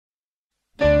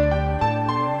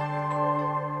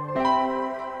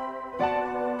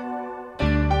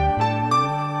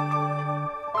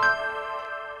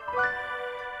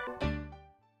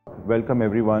welcome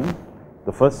everyone.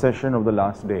 The first session of the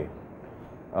last day.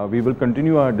 We will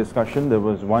continue our discussion. There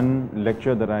was one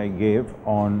lecture that I gave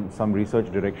on some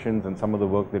research directions and some of the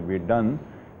work that we had done,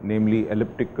 namely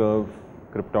elliptic curve,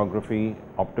 cryptography,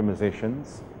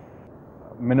 optimizations,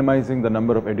 minimizing the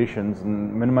number of additions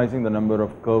and minimizing the number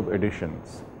of curve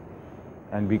additions.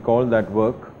 And we call that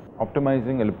work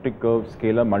optimizing elliptic curve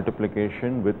scalar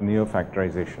multiplication with near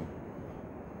factorization.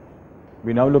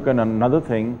 We now look at another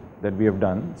thing that we have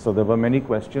done. So there were many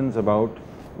questions about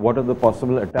what are the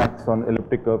possible attacks on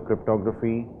elliptic curve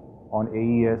cryptography, on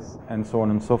AES, and so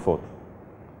on and so forth.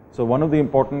 So one of the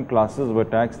important classes of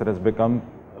attacks that has become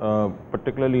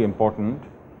particularly important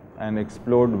and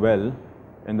explored well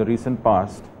in the recent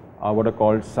past are what are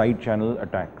called side channel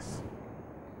attacks.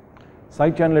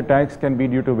 Side channel attacks can be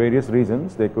due to various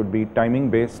reasons. They could be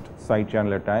timing based side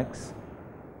channel attacks,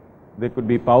 they could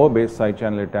be power based side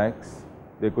channel attacks,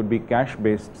 they could be cache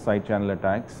based side channel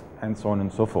attacks, and so on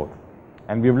and so forth.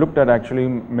 And we've looked at actually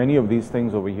many of these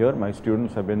things over here. My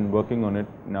students have been working on it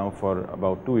now for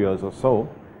about 2 years or so.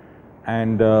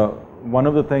 And one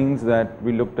of the things that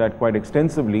we looked at quite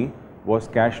extensively was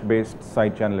cache based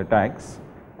side channel attacks,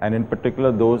 and in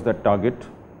particular those that target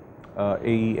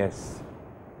AES.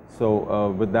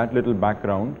 So with that little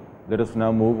background, let us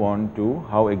now move on to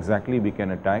how exactly we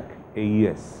can attack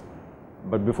AES.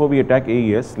 But before we attack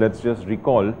AES, let's just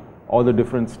recall all the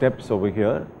different steps over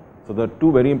here. So there are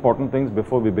two very important things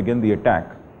before we begin the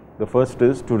attack. The first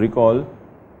is to recall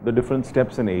the different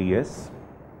steps in AES,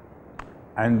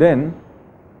 and then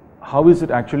how is it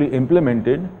actually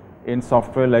implemented in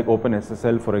software like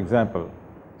OpenSSL, for example.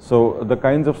 So the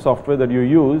kinds of software that you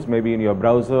use, maybe in your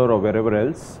browser or wherever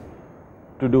else,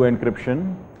 to do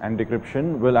encryption and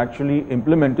decryption will actually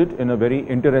implement it in a very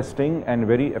interesting and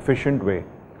very efficient way.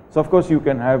 So of course you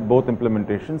can have both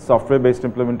implementations, software based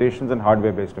implementations and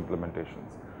hardware based implementations.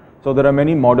 So there are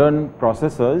many modern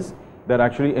processors that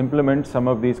actually implement some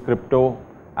of these crypto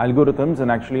algorithms and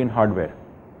actually in hardware.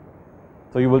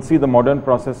 So you will see the modern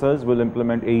processors will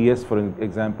implement AES, for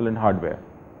example, in hardware.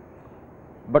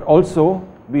 But also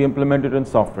we implement it in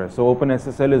software. So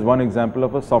OpenSSL is one example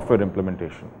of a software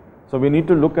implementation. So we need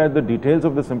to look at the details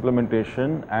of this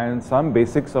implementation and some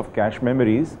basics of cache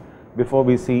memories before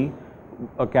we see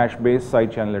a cache based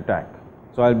side channel attack.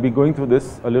 So I'll be going through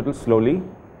this a little slowly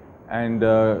and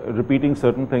repeating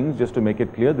certain things just to make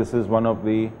it clear. This is one of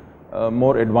the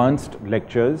more advanced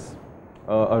lectures,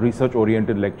 a research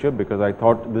oriented lecture, because I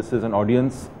thought this is an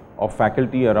audience of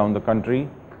faculty around the country,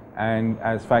 and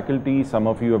as faculty some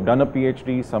of you have done a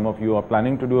PhD, some of you are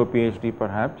planning to do a PhD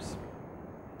perhaps.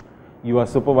 You are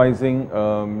supervising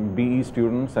BE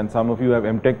students, and some of you have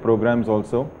MTech programs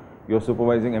also. You are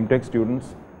supervising MTech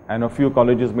students, and a few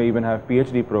colleges may even have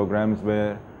PhD programs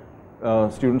where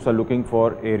students are looking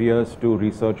for areas to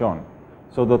research on.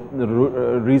 So the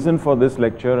reason for this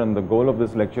lecture and the goal of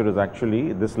this lecture is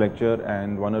actually this lecture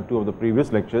and one or two of the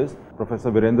previous lectures.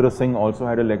 Professor Virendra Singh also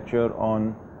had a lecture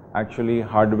on actually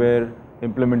hardware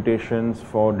implementations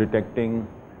for detecting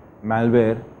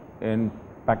malware in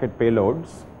packet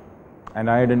payloads. And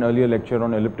I had an earlier lecture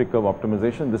on elliptic curve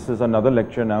optimization. This is another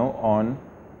lecture now on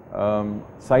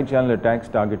side channel attacks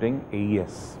targeting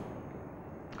AES.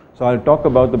 So I'll talk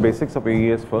about the basics of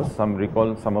AES first,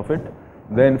 recall some of it.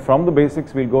 Then from the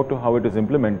basics we'll go to how it is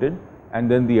implemented, and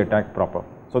then the attack proper.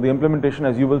 So the implementation,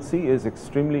 as you will see, is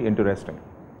extremely interesting.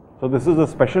 So this is a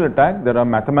special attack. There are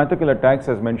mathematical attacks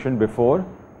as mentioned before.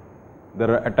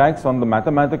 There are attacks on the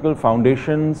mathematical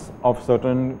foundations of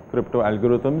certain crypto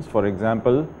algorithms. For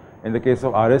example, in the case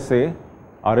of RSA,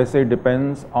 RSA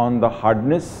depends on the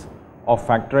hardness of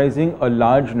factorizing a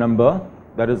large number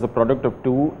that is the product of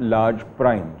two large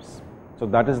primes. So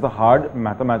that is the hard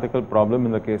mathematical problem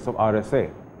in the case of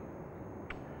RSA.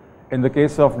 In the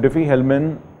case of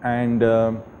Diffie-Hellman and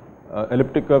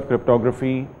elliptic curve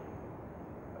cryptography,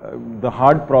 the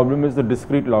hard problem is the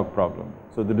discrete log problem.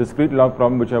 So the discrete log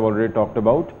problem, which I've already talked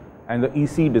about, and the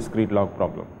EC discrete log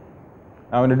problem.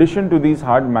 Now in addition to these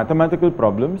hard mathematical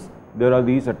problems, there are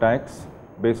these attacks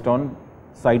based on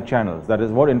side channels. That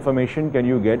is, what information can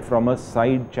you get from a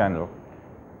side channel?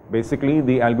 Basically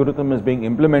the algorithm is being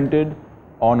implemented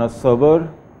on a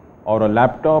server or a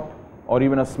laptop or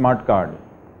even a smart card,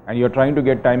 and you're trying to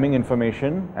get timing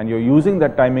information, and you're using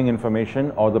that timing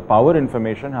information or the power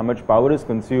information, how much power is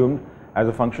consumed as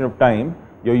a function of time.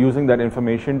 You're using that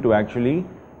information to actually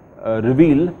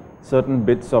reveal certain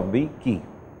bits of the key.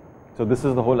 So this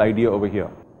is the whole idea over here.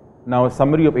 Now a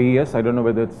summary of AES, I don't know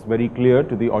whether it's very clear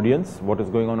to the audience what is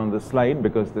going on this slide,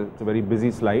 because it's a very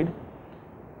busy slide.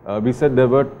 We said there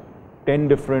were 10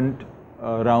 different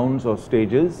rounds or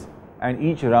stages, and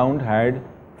each round had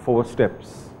 4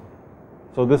 steps.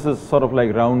 So this is sort of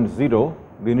like round 0,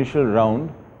 the initial round,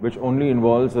 which only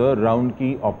involves a round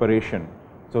key operation.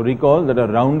 So recall that a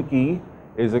round key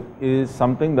is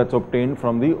something that's obtained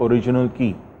from the original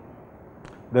key.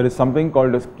 There is something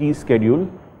called as key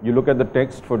schedule. You look at the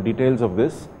text for details of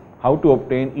this, how to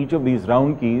obtain each of these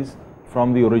round keys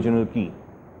from the original key.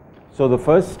 So the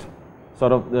first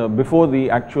sort of before the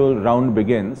actual round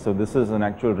begins, so this is an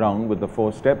actual round with the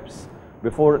 4 steps.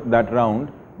 Before that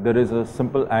round, there is a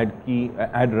simple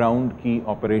add round key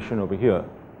operation over here,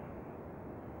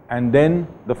 and then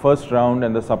the first round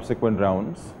and the subsequent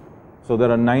rounds. So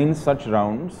there are 9 such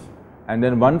rounds, and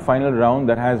then one final round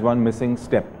that has one missing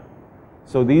step.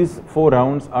 So these 4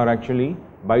 rounds are actually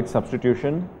byte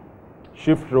substitution,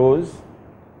 shift rows,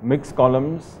 mix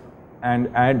columns,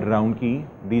 and add round key.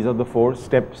 These are the 4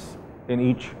 steps in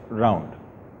each round,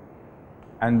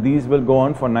 and these will go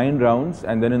on for 9 rounds,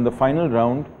 and then in the final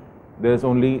round there is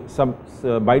only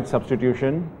byte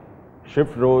substitution,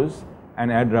 shift rows,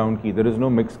 and add round key. There is no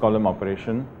mix column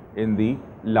operation in the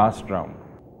last round.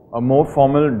 A more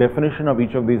formal definition of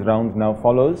each of these rounds now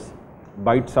follows.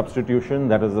 Byte substitution,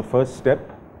 that is the first step.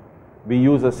 We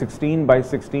use a 16 by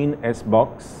 16 S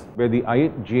box where the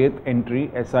ijth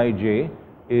entry Sij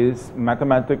is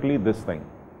mathematically this thing.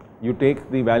 You take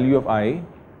the value of I.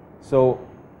 So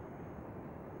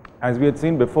as we had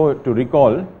seen before, to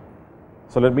recall,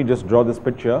 so let me just draw this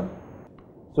picture.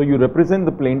 So you represent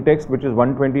the plain text, which is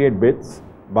 128 bits,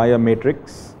 by a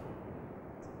matrix,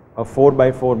 a 4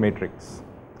 by 4 matrix,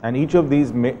 and each of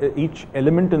these each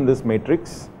element in this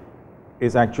matrix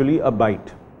is actually a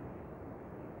byte.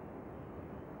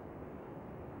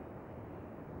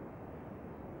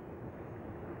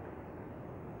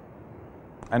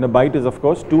 And a byte is, of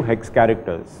course, 2 hex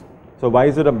characters. So why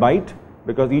is it a byte?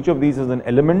 Because each of these is an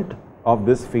element of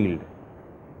this field.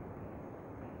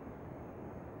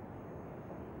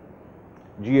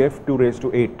 GF 2 raised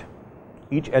to 8.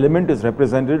 Each element is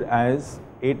represented as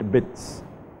 8 bits.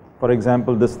 For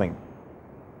example, this thing.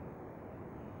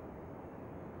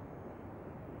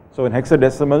 So in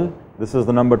hexadecimal, this is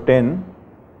the number 10,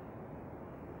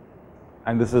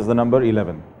 and this is the number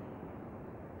 11.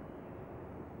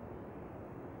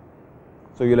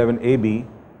 So you'll have an AB,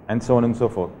 and so on and so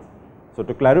forth. So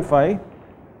to clarify,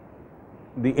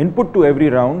 the input to every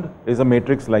round is a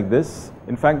matrix like this.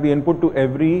 In fact, the input to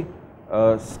every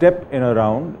step in a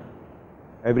round,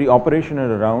 every operation in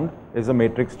a round, is a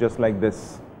matrix just like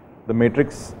this. The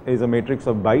matrix is a matrix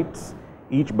of bytes.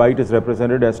 Each byte is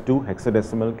represented as 2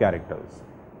 hexadecimal characters.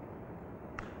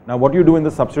 Now what you do in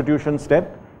the substitution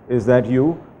step is that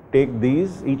you take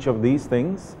each of these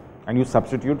things, and you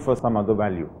substitute for some other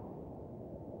value.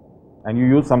 And you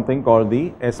use something called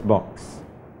the S box.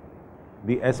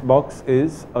 The S box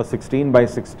is a 16 by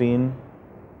 16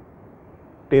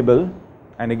 table,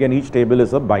 and again each table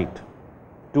is a byte,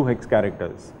 2 hex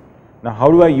characters. Now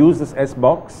how do I use this S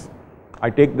box?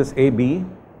 I take this AB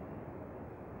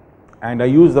and I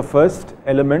use the first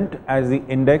element as the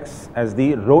index, as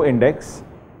the row index.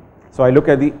 So I look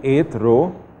at the 8th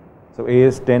row. So A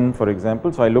is 10, for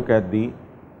example, so I look at the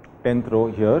 10th row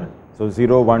here. So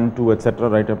 0, 1, 2, etc.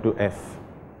 right up to F.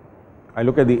 I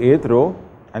look at the 8th row,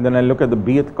 and then I look at the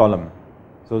Bth column.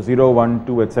 So 0, 1,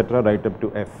 2, etc. right up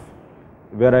to F,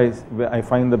 where I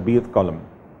find the Bth column.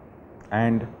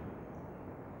 And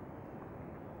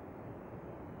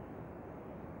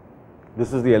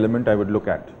this is the element I would look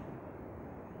at.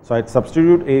 So I'd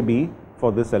substitute AB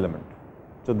for this element.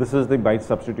 So this is the byte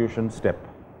substitution step.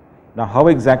 Now how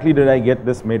exactly did I get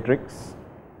this matrix?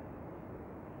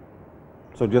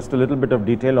 So just a little bit of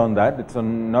detail on that. It's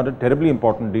not a terribly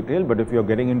important detail, but if you're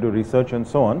getting into research and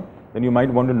so on, then you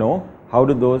might want to know how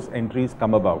do those entries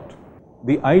come about.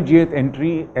 The ijth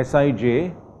entry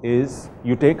Sij is,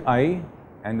 you take I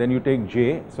and then you take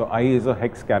J. So I is a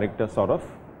hex character sort of,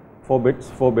 4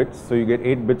 bits. So you get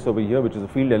 8 bits over here, which is a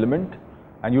field element,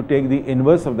 and you take the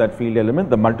inverse of that field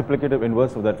element, the multiplicative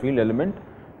inverse of that field element,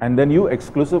 and then you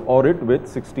exclusive OR it with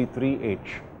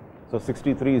 63H. So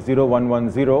 63 is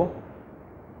 0110.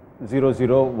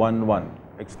 0011,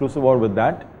 exclusive OR with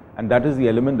that, and that is the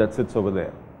element that sits over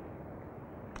there.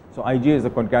 So Ij is a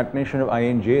concatenation of I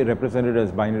and J represented as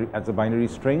a binary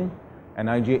string, and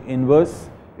Ij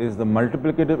inverse is the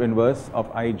multiplicative inverse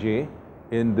of Ij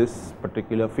in this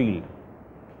particular field.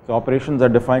 So operations are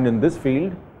defined in this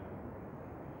field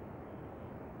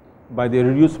by the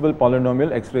irreducible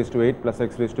polynomial x raised to 8 plus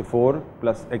x raised to 4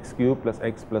 plus x cube plus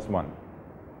x plus 1.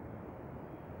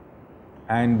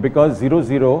 And because 0,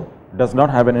 0 does not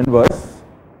have an inverse,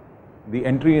 the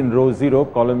entry in row 0,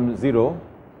 column 0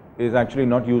 is actually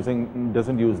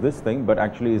doesn't use this thing, but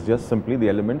actually is just simply the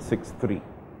element 6, 3.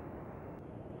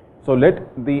 So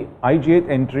let the ijth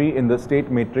entry in the state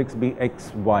matrix be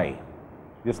xy,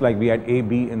 just like we had a,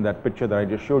 b in that picture that I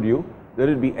just showed you. Let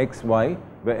it be xy,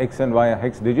 where x and y are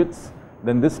hex digits.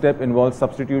 Then this step involves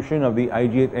substitution of the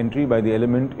ijth entry by the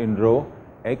element in row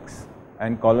x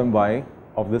and column y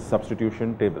of this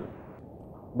substitution table.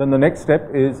 Then the next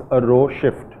step is a row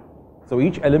shift. So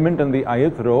each element in the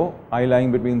ith row, I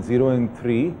lying between 0 and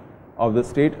 3 of the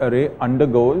state array,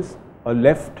 undergoes a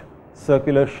left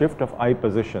circular shift of I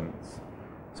positions.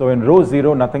 So in row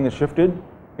 0 nothing is shifted,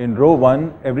 in row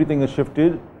 1 everything is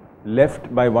shifted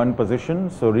left by 1 position.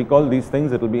 So recall these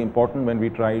things, it will be important when we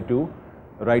try to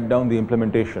write down the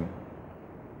implementation.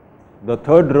 The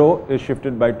third row is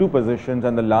shifted by 2 positions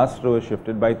and the last row is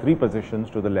shifted by 3 positions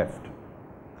to the left,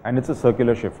 and it's a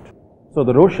circular shift. So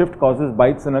the row shift causes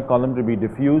bytes in a column to be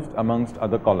diffused amongst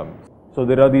other columns. So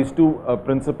there are these two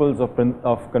principles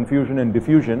of confusion and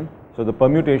diffusion. So the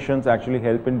permutations actually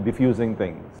help in diffusing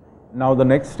things. Now the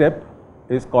next step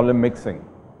is column mixing.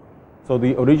 So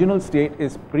the original state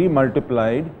is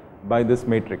pre-multiplied by this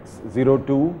matrix 0,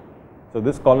 2. So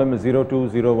this column is 0, 2,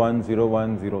 0, 1, 0,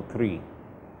 1, 0, 3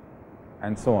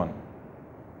 and so on.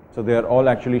 So they are all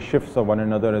actually shifts of one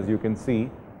another. As you can see,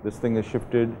 this thing is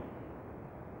shifted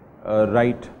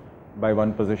right by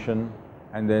 1 position,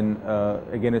 and then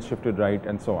again it's shifted right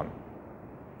and so on.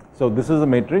 So this is a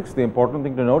matrix. The important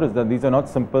thing to note is that these are not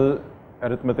simple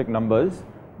arithmetic numbers,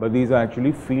 but these are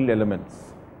actually field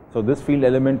elements. So this field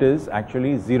element is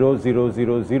actually 0, 0,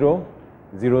 0, 0,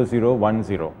 0, 0, 1,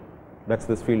 0. That's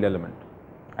this field element,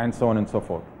 and so on and so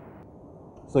forth.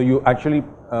 So you actually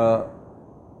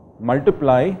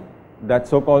multiply that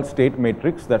so-called state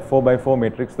matrix, that 4 by 4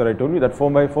 matrix that I told you. That 4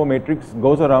 by 4 matrix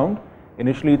goes around.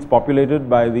 Initially it's populated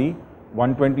by the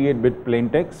 128-bit plain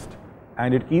text,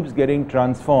 and it keeps getting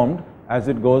transformed as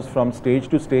it goes from stage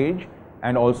to stage,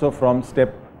 and also from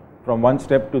one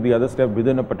step to the other step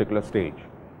within a particular stage.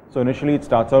 So initially it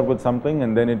starts out with something,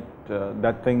 and then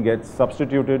that thing gets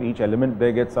substituted, each element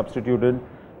there gets substituted.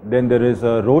 Then there is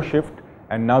a row shift,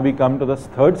 and now we come to the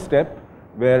third step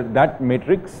where that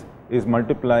matrix is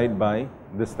multiplied by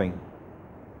this thing,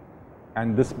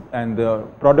 and the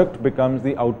product becomes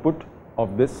the output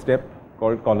of this step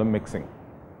called column mixing.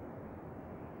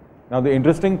 Now the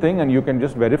interesting thing, and you can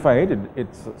just verify it,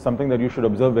 it's something that you should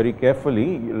observe very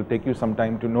carefully. It will take you some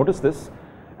time to notice this,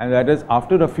 and that is,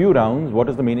 after a few rounds, what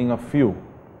is the meaning of few?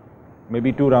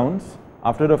 Maybe 2 rounds.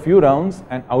 After a few rounds,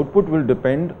 an output will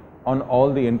depend on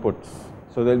all the inputs.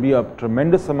 So there will be a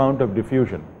tremendous amount of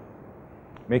diffusion,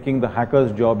 making the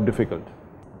hacker's job difficult.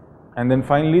 And then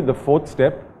finally, the fourth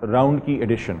step, round key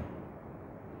addition.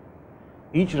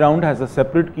 Each round has a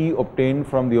separate key obtained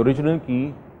from the original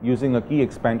key using a key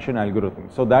expansion algorithm.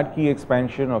 So that key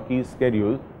expansion or key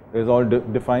schedule is all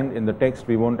defined in the text.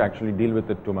 We won't actually deal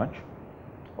with it too much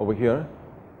over here.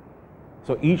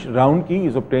 So each round key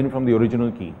is obtained from the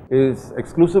original key, is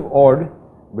exclusive ORed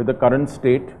with the current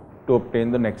state to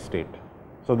obtain the next state.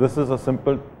 So this is a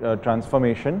simple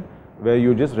transformation where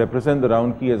you just represent the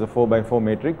round key as a 4 by 4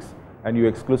 matrix, and you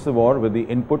exclusive OR with the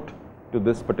input to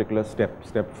this particular step,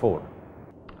 step 4.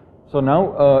 So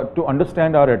now to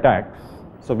understand our attacks,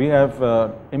 so we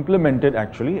have implemented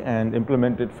actually, and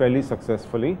implemented fairly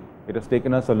successfully. It has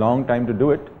taken us a long time to do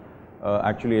it,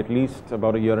 actually at least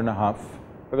about 1.5 years,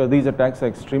 because these attacks are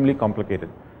extremely complicated,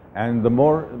 and the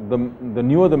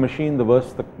newer the machine, the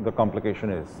worse the complication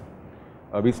is.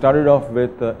 We started off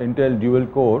with Intel dual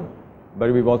core,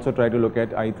 but we've also tried to look at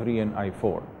i3 and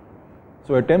i4.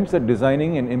 So attempts at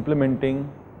designing and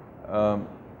implementing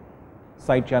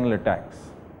side channel attacks.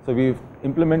 So we've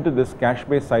implemented this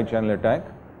cache-based side channel attack,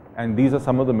 and these are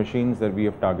some of the machines that we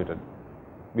have targeted.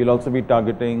 We'll also be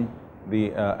targeting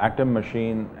the Atom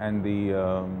machine and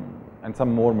and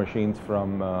some more machines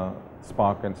from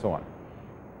Spark and so on.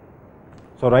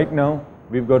 So right now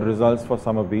we've got results for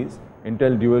some of these: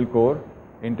 Intel dual core,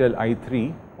 Intel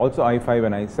i3, also i5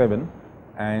 and i7,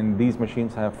 and these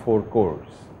machines have 4 cores.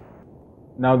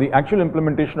 Now the actual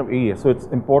implementation of AES, so it's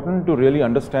important to really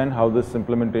understand how this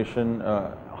implementation,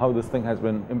 how this thing has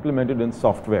been implemented in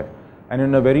software, and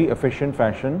in a very efficient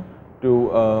fashion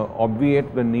to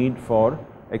obviate the need for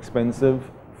expensive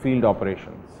field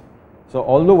operations. So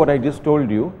although what I just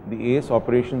told you, the AES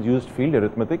operations used field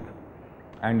arithmetic,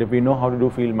 and if we know how to do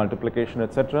field multiplication,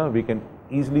 etc., we can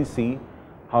easily see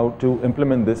how to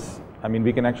implement this. I mean,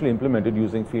 we can actually implement it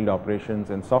using field operations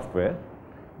in software,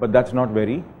 but that's not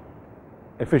very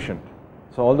efficient.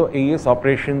 So although AES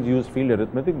operations use field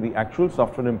arithmetic, the actual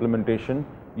software implementation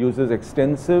uses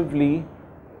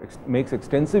makes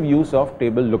extensive use of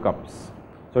table lookups.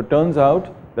 So it turns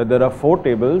out that there are 4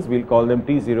 tables, we'll call them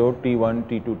T0, T1,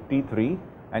 T2, T3,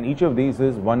 and each of these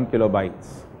is 1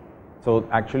 kilobytes. So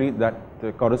actually that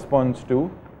corresponds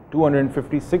to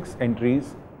 256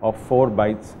 entries of 4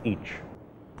 bytes each.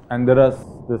 And there's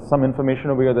some information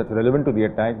over here that's relevant to the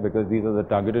attack because these are the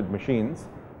targeted machines.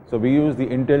 So we use the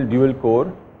Intel dual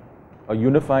core, a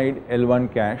unified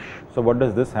L1 cache. So what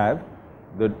does this have?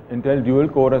 The Intel dual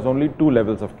core has only 2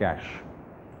 levels of cache,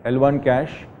 L1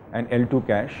 cache and L2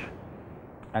 cache.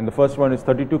 And the first one is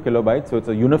 32 kilobytes, so it's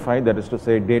a unified, that is to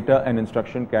say data and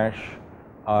instruction cache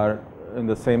are in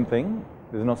the same thing.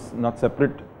 There's not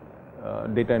separate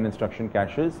data and instruction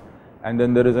caches. And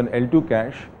then there is an L2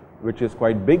 cache which is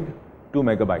quite big, 2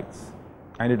 megabytes,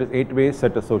 and it is 8-way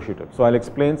set associative. So I'll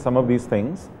explain some of these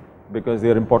things because they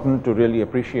are important to really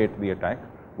appreciate the attack.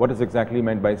 What is exactly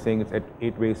meant by saying it's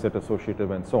 8-way set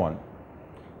associative and so on.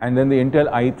 And then the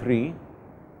Intel i3,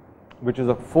 which is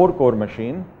a 4-core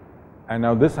machine, and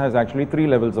now this has actually 3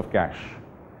 levels of cache,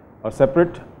 a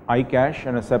separate I cache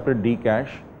and a separate D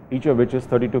cache, each of which is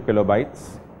 32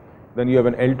 kilobytes. Then you have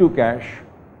an L2 cache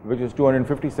which is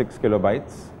 256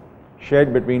 kilobytes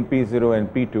shared between P0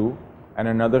 and P2, and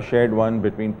another shared one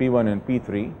between P1 and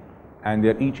P3, and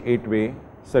they're each 8-way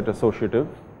set associative.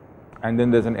 And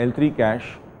then there's an L3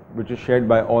 cache which is shared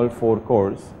by all 4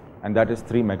 cores, and that is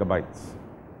 3 megabytes.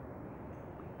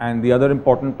 And the other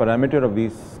important parameter of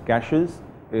these caches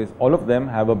is all of them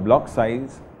have a block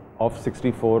size of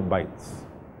 64 bytes.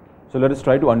 So let us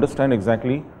try to understand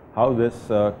exactly how this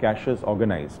cache is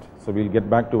organized. So we'll get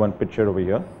back to one picture over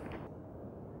here.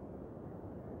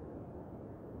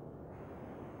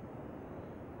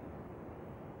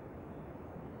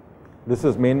 This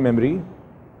is main memory,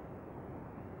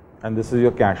 and this is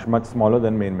your cache, much smaller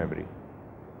than main memory.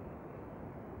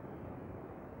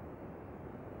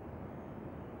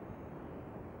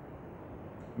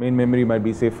 Main memory might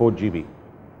be say 4 GB.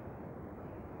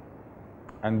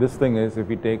 And this thing is, if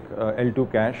we take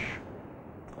L2 cache,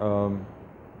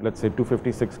 let's say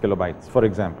 256 kilobytes, for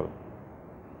example.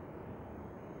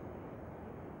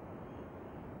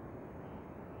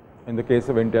 In the case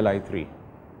of Intel i3.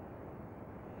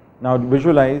 Now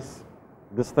visualize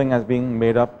this thing as being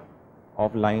made up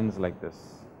of lines like this.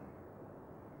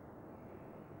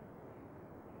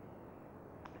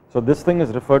 So this thing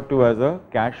is referred to as a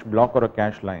cache block or a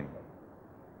cache line.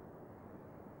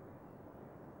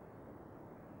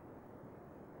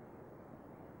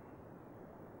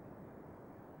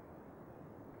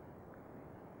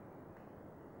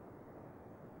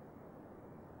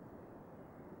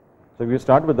 So if you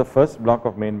start with the first block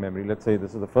of main memory, let's say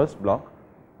this is the first block,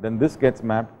 then this gets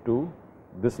mapped to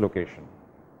this location.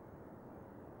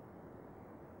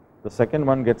 The second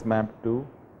one gets mapped to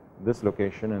this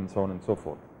location, and so on and so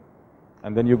forth.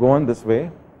 And then you go on this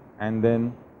way, and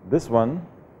then this one,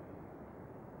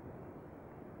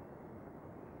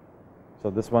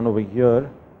 so this one over here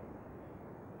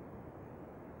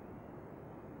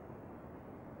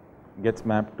gets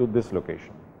mapped to this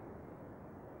location.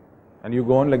 And you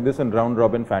go on like this in round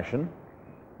robin fashion.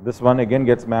 This one again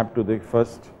gets mapped to the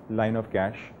first line of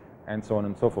cache, and so on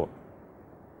and so forth.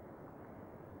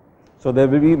 So there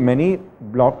will be many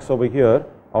blocks over here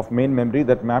of main memory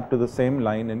that map to the same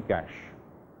line in cache.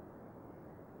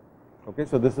 Okay,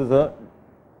 so this is a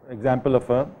example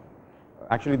of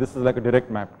actually this is like a direct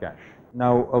mapped cache.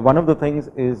 Now one of the things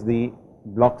is the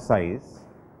block size.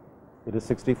 It is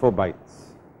 64 bytes.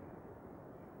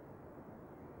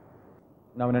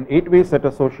 Now in an 8-way set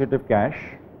associative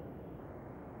cache,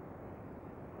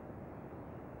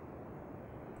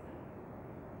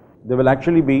 there will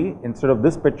actually be, instead of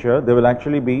this picture, there will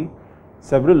actually be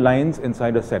several lines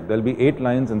inside a set. There will be 8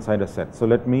 lines inside a set. So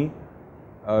let me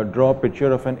draw a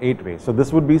picture of an 8-way. So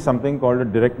this would be something called a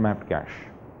direct mapped cache.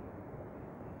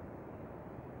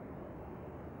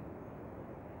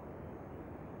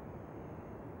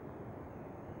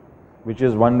 Which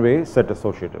is 1-way set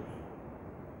associative.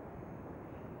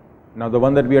 Now the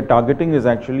one that we are targeting is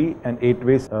actually an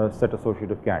 8-way set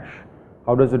associative cache.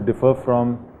 How does it differ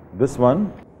from this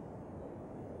one?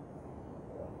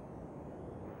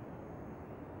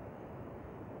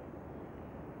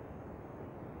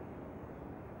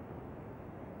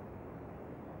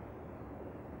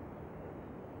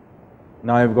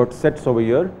 Now I've got sets over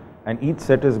here, and each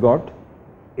set has got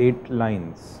 8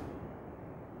 lines.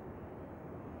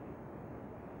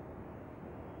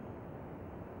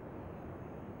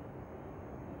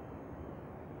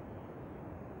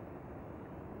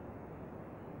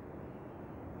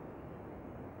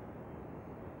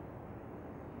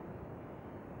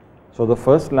 So the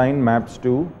first line maps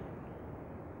to,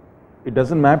 it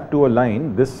doesn't map to a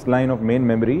line, this line of main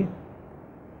memory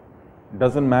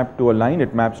doesn't map to a line,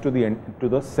 it maps to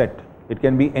the set. It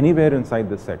can be anywhere inside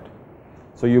the set.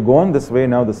 So you go on this way.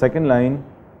 Now the second line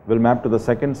will map to the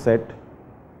second set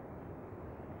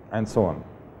and so on.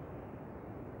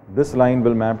 This line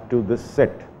will map to this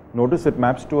set. Notice it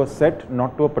maps to a set,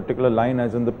 not to a particular line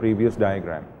as in the previous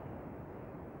diagram.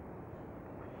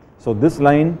 So this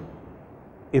line,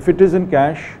 if it is in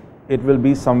cache, it will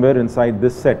be somewhere inside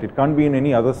this set. It can't be in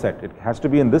any other set. It has to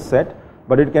be in this set,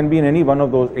 but it can be in any one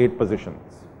of those 8 positions.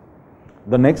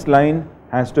 The next line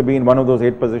has to be in one of those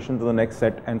 8 positions in the next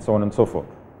set, and so on and so forth.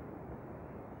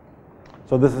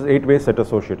 So this is 8-way set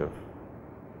associative.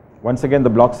 Once again, the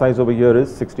block size over here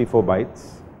is 64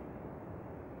 bytes.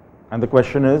 And the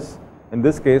question is, in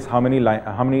this case, how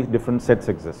many different sets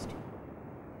exist?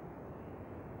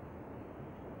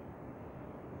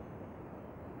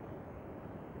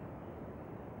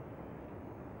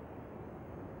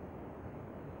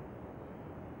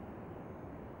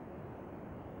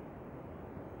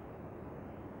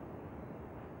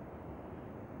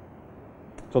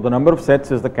 So the number of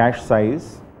sets is the cache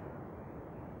size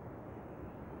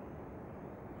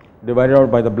divided out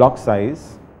by the block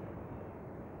size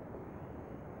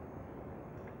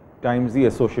times the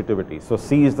associativity. So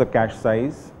C is the cache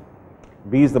size,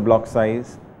 B is the block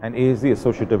size, and A is the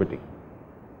associativity.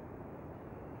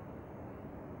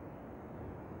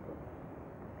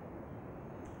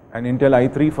 And Intel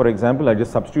i3, for example, I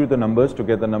just substitute the numbers to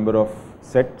get the number of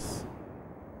sets.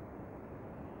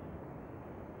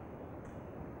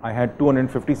 I had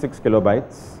 256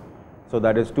 kilobytes, so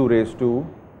that is 2 raised to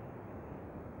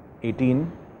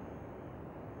 18.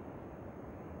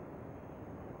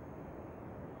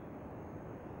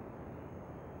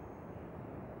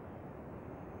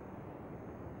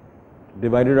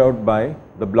 Divided out by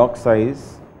the block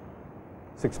size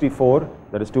 64,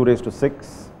 that is 2 raised to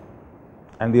 6,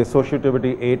 and the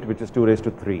associativity 8, which is 2 raised to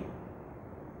 3.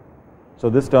 So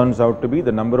this turns out to be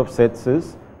the number of sets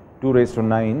is 2 raised to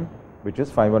 9, which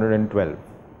is 512.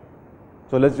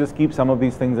 So let's just keep some of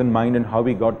these things in mind and how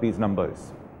we got these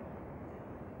numbers.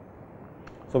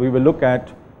 So we will look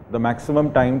at the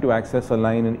maximum time to access a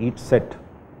line in each set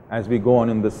as we go on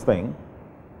in this thing.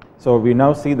 So we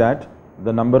now see that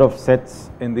the number of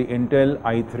sets in the Intel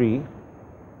i3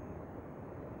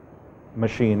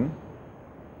 machine,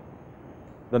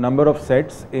 the number of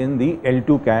sets in the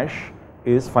L2 cache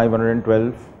is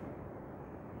 512.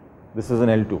 This is an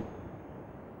L2.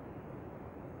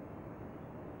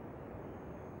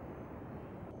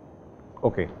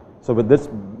 Okay, so with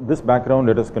this background,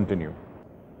 let us continue.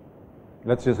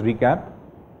 Let's just recap.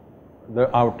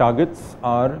 Our targets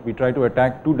are, we try to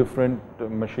attack 2 different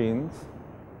machines,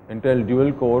 Intel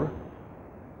dual core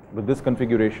with this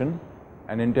configuration,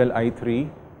 and Intel i3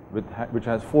 which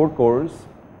has 4 cores,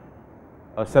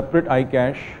 a separate I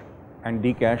cache and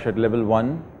D cache at level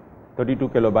 1, 32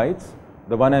 kilobytes.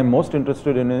 The one I'm most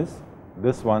interested in is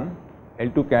this one,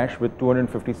 L2 cache with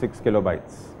 256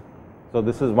 kilobytes. So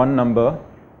this is one number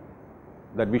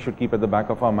that we should keep at the back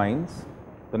of our minds.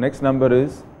 The next number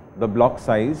is the block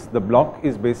size. The block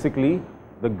is basically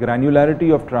the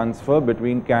granularity of transfer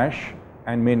between cache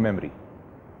and main memory,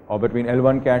 or between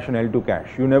L1 cache and L2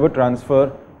 cache. You never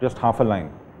transfer just half a line.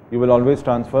 You will always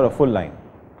transfer a full line,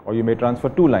 or you may transfer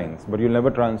 2 lines, but you'll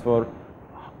never transfer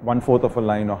 1/4 of a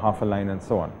line or half a line and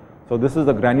so on. So this is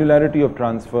the granularity of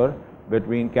transfer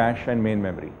between cache and main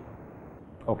memory.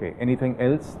 Okay, anything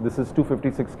else? This is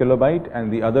 256 kilobyte,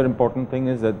 and the other important thing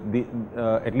is that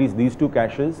at least these 2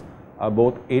 caches are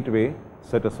both 8-way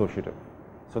set associative.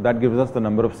 So that gives us the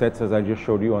number of sets as I just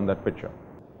showed you on that picture.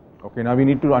 Okay, now we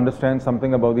need to understand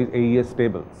something about these AES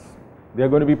tables. They are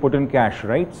going to be put in cache,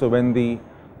 right? So when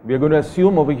we are going to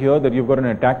assume over here that you've got an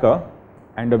attacker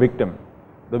and a victim.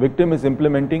 The victim is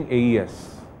implementing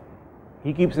AES.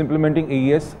 He keeps implementing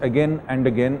AES again and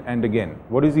again and again.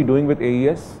 What is he doing with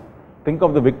AES? Think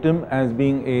of the victim as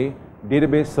being a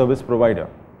database service provider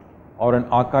or an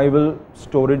archival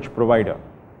storage provider.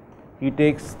 He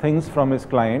takes things from his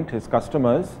client, his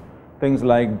customers, things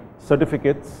like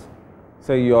certificates,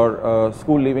 say your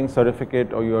school leaving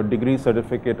certificate or your degree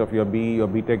certificate of your BE or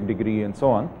BTech degree and so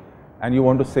on, and you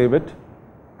want to save it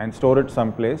and store it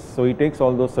someplace. So he takes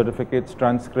all those certificates,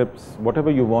 transcripts, whatever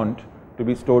you want to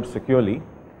be stored securely,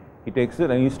 he takes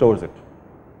it and he stores it.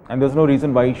 And there's no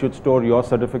reason why he should store your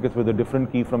certificates with a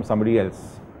different key from somebody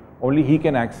else. Only he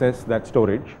can access that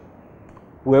storage.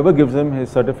 Whoever gives him his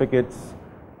certificates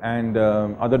and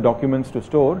other documents to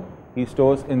store, he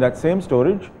stores in that same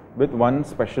storage with one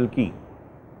special key,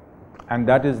 and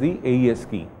that is the AES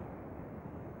key.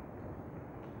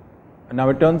 Now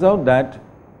it turns out that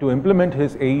to implement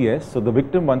his AES, so the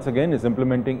victim once again is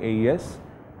implementing AES,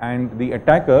 and the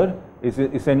attacker is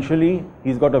essentially,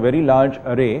 he's got a very large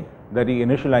array that he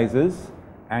initializes,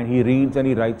 and he reads and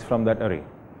he writes from that array.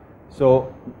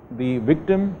 So the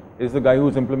victim is the guy who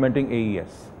is implementing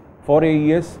AES. For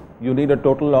AES, you need a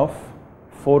total of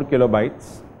 4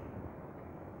 kilobytes,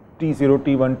 T0,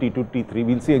 T1, T2, T3.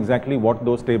 We'll see exactly what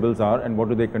those tables are and what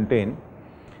do they contain.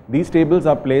 These tables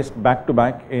are placed back to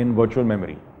back in virtual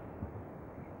memory.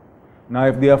 Now,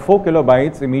 if they are 4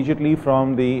 kilobytes, immediately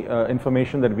from the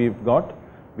information that we've got,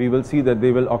 we will see that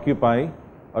they will occupy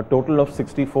a total of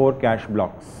 64 cache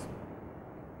blocks.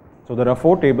 So there are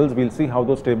 4 tables. We'll see how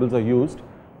those tables are used,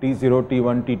 T0,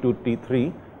 T1, T2,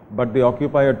 T3, but they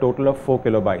occupy a total of 4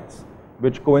 kilobytes,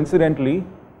 which coincidentally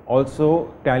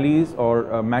also tallies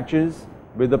or matches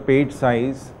with the page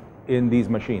size in these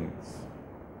machines.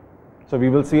 So we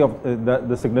will see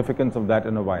the significance of that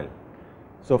in a while.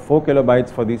 So 4 kilobytes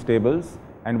for these tables.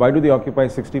 And why do they occupy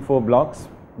 64 blocks?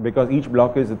 Because each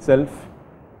block is itself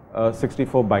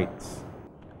 64 bytes.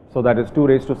 So that is 2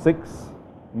 raised to 6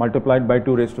 multiplied by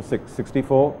 2 raised to 6.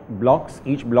 64 blocks,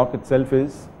 each block itself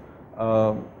is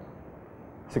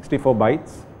 64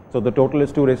 bytes. So the total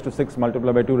is 2 raised to 6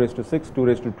 multiplied by 2 raised to 6, 2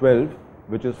 raised to 12,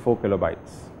 which is 4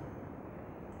 kilobytes.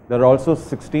 There are also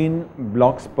 16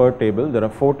 blocks per table. There are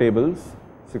 4 tables,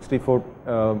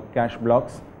 64 cache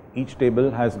blocks. Each table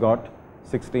has got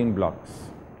 16 blocks.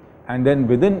 And then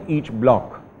within each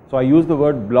block, so I use the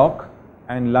word block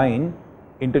and line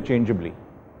interchangeably.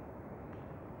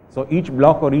 So each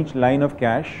block or each line of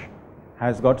cache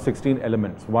has got 16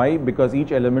 elements. Why? Because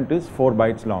each element is 4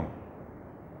 bytes long,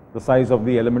 the size of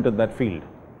the element of that field.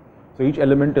 So each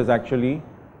element is actually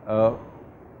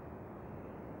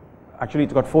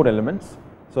it's got 4 elements.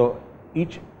 So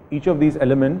each of these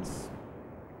elements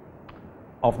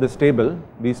of this table,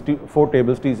 these 4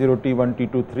 tables, T0, T1,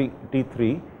 T2,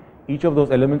 T3, each of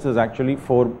those elements is actually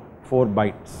 4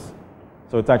 bytes.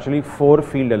 So it's actually 4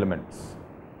 field elements.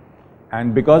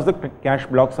 And because the cache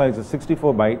block size is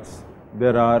 64 bytes,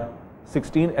 there are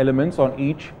 16 elements on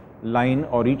each line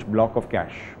or each block of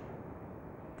cache.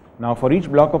 Now for each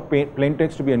block of plain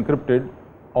text to be encrypted,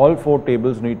 all 4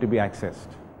 tables need to be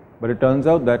accessed. But it turns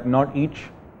out that not each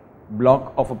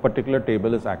block of a particular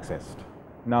table is accessed.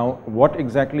 Now what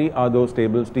exactly are those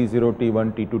tables T0,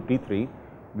 T1, T2, T3?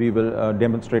 We will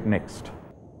demonstrate next.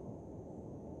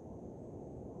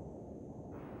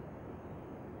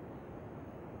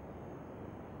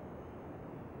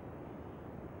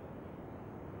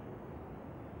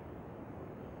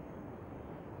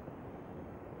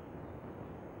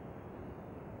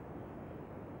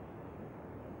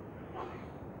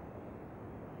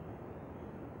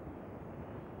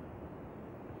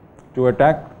 To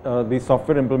attack the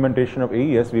software implementation of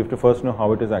AES, we have to first know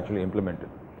how it is actually implemented.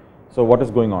 So what is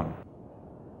going on?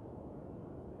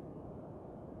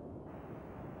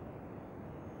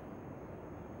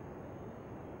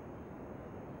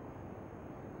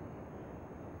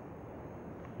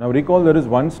 Now recall there is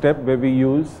one step where we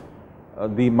use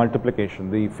the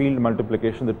multiplication, the field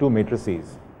multiplication, the 2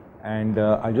 matrices, and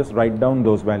I'll just write down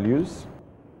those values.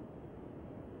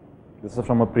 This is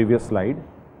from a previous slide.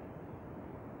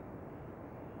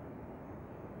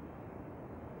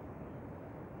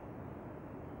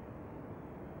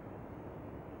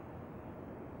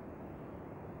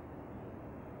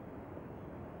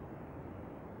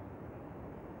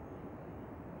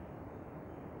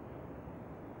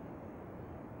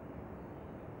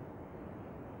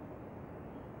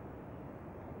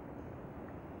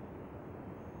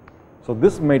 So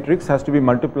this matrix has to be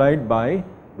multiplied by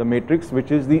the matrix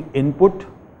which is the input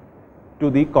to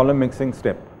the column mixing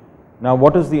step. Now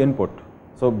what is the input?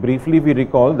 So briefly we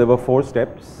recall there were 4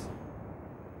 steps.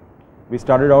 We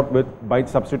started out with byte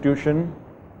substitution,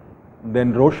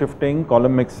 then row shifting,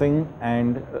 column mixing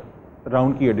and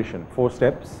round key addition, 4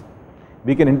 steps.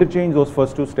 We can interchange those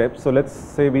first 2 steps. So let's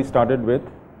say we started with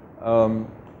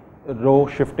row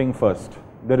shifting first.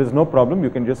 There is no problem, you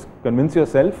can just convince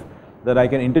yourself that I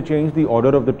can interchange the order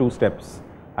of the 2 steps.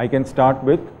 I can start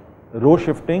with row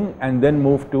shifting and then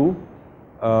move to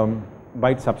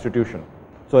byte substitution.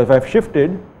 So if I've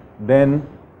shifted, then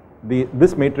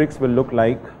this matrix will look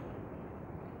like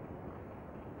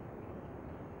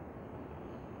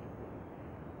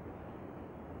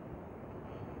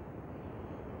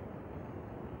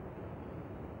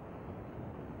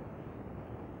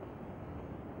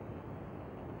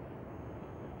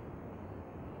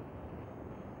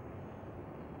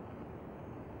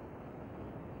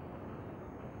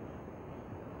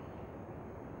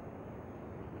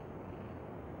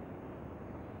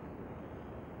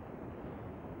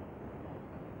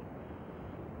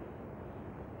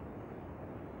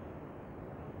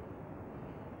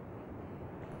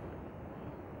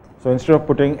so instead of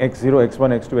putting x0,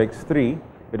 x1, x2, x3,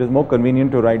 it is more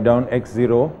convenient to write down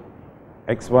x0,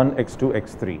 x1, x2,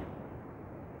 x3.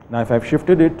 Now if I've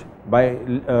shifted it by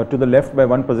to the left by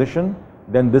one position,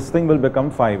 then this thing will become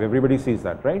 5. Everybody sees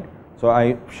that, right? So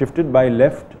I shifted by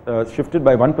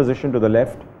one position to the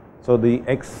left, so the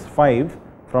x5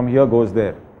 from here goes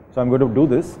there. So I'm going to do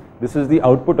this. This is the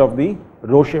output of the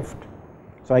row shift.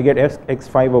 So I get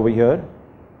x5 over here.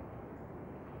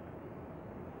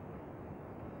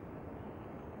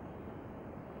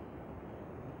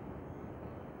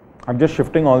 I'm just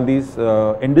shifting all these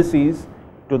indices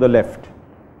to the left.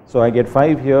 So I get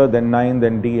 5 here, then 9,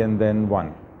 then D, and then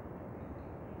 1.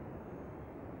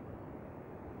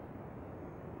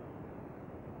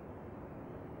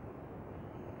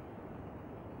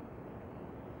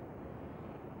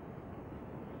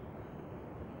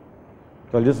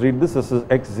 So I'll just read this. This is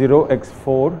x0,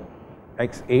 x4,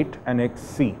 x8, and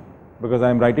xc, because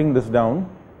I'm writing this down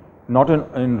not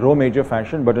in row major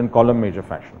fashion but in column major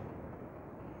fashion.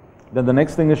 Then the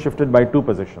next thing is shifted by 2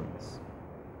 positions.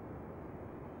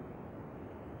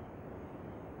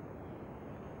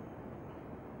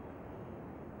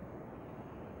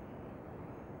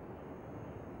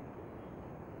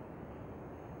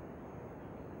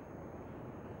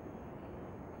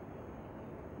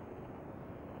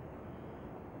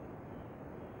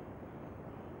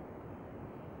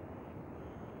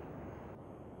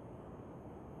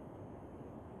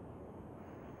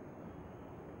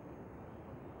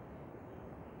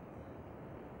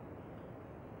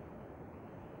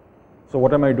 So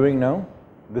what am I doing now?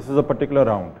 This is a particular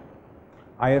round.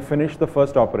 I have finished the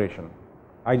first operation.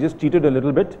 I just cheated a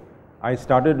little bit. I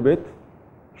started with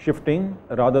shifting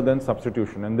rather than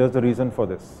substitution, and there's a reason for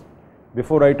this.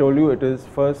 Before I told you it is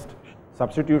first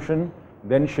substitution,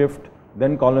 then shift,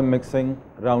 then column mixing,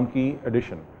 round key,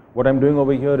 addition. What I'm doing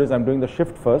over here is I'm doing the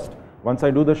shift first. Once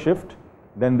I do the shift,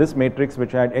 then this matrix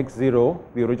which had x0,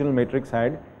 the original matrix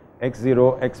had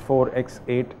x0, x4,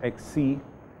 x8, xc,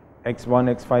 x1,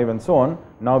 x5 and so on,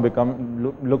 now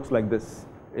looks like this.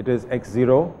 It is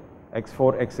x0,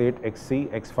 x4, x8, xc,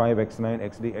 x5, x9,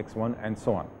 xd, x1 and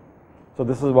so on. So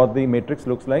this is what the matrix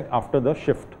looks like after the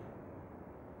shift.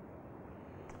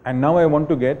 And now I want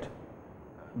to get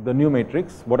the new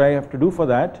matrix. What I have to do for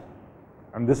that,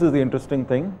 and this is the interesting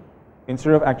thing,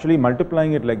 instead of actually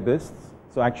multiplying it like this,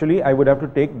 so actually I would have to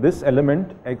take this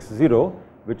element x0,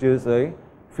 which is a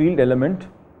field element,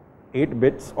 8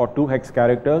 bits or 2 hex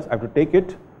characters. I have to take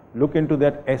it, look into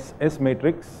that S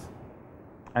matrix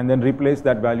and then replace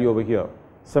that value over here.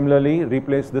 Similarly,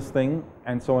 replace this thing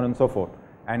and so on and so forth.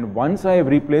 And once I have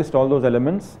replaced all those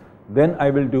elements, then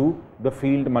I will do the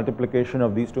field multiplication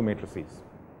of these 2 matrices.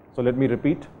 So let me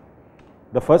repeat.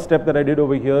 The first step that I did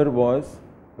over here was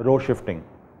row shifting.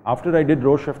 After I did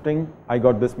row shifting, I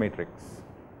got this matrix.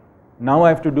 Now I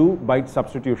have to do byte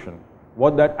substitution.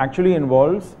 What that actually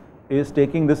involves is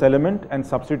taking this element and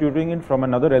substituting it from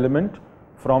another element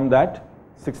from that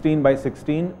 16 by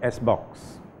 16 S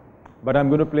box. But I'm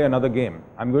going to play another game.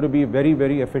 I'm going to be very,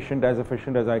 very efficient as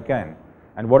I can.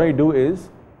 And what I do is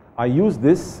I use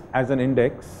this as an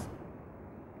index.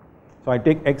 So I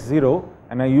take x0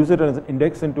 and I use it as an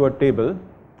index into a table.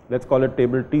 Let's call it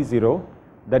table T0.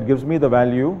 That gives me the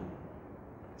value.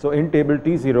 So in table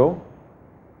T0,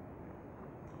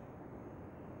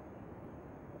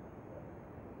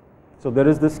 so there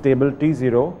is this table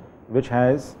T0 which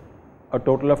has a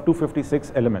total of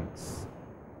 256 elements.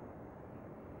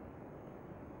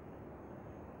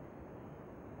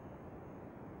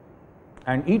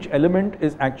 And each element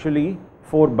is actually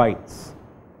 4 bytes.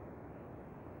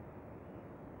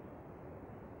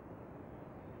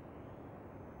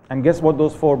 And guess what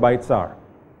those 4 bytes are?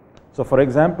 So for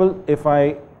example, if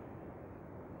I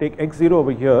take x0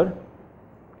 over here,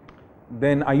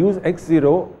 then I use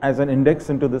x0 as an index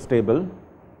into this table,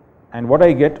 and what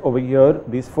I get over here,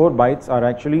 these 4 bytes are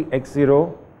actually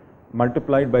x0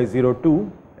 multiplied by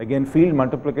 02, again field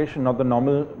multiplication, not the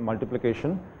normal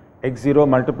multiplication, x0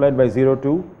 multiplied by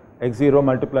 02, x0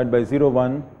 multiplied by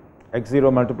 01,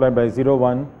 x0 multiplied by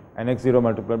 01, and x0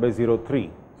 multiplied by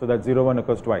 03. So that 01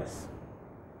 occurs twice.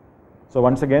 So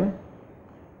once again,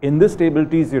 in this table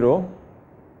T0,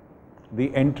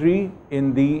 the entry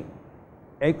in the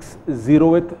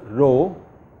x0th row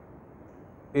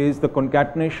is the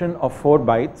concatenation of 4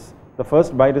 bytes. The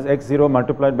first byte is x0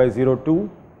 multiplied by 02,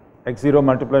 x0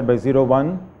 multiplied by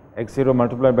 01, x0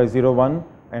 multiplied by 01,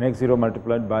 and x0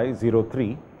 multiplied by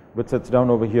 03, which sits down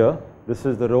over here. This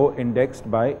is the row indexed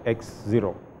by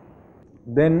x0.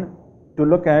 Then to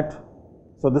look at,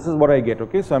 so this is what I get,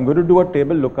 okay? So I'm going to do a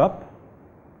table lookup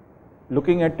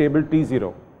looking at table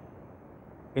T0.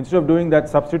 Instead of doing that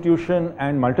substitution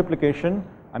and multiplication,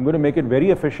 I'm going to make it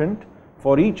very efficient.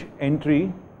 for each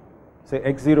entry, say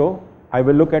x0, I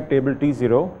will look at table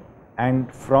T0,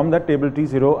 and from that table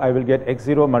T0 I will get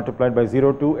x0 multiplied by 02,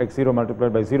 x0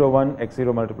 multiplied by 01,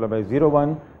 x0 multiplied by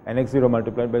 01, and x0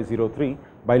 multiplied by 03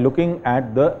 by looking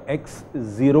at the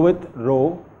x0th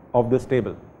row of this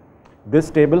table. This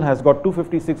table has got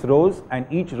 256 rows and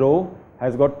each row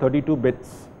has got 32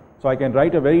 bits. So I can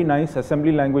write a very nice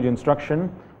assembly language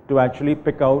instruction to actually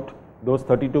pick out those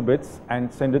 32 bits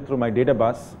and send it through my data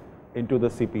bus into the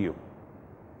CPU.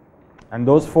 And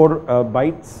those 4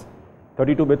 bytes,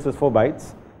 32 bits is 4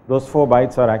 bytes, those 4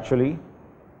 bytes are actually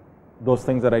those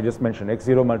things that I just mentioned,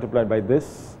 x0 multiplied by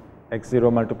this,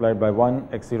 x0 multiplied by 1,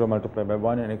 x0 multiplied by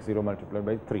 1, and x0 multiplied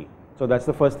by 3. So that's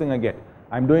the first thing I get.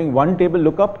 I'm doing one table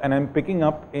lookup and I'm picking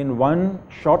up in one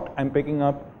shot, I'm picking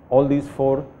up all these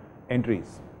 4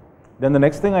 entries. Then the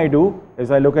next thing I do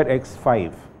is I look at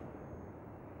x5.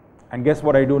 And guess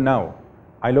what I do now?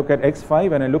 I look at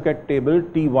x5 and I look at table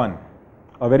T1,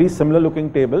 a very similar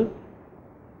looking table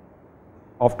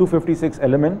of 256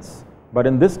 elements, but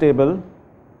in this table,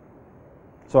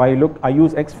 so I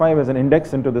use x5 as an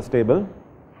index into this table,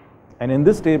 and in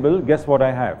this table, guess what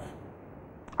I have?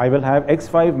 I will have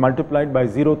x5 multiplied by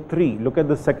 03. Look at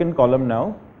the second column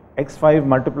now. x5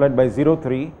 multiplied by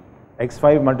 03,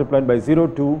 x5 multiplied by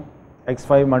 02,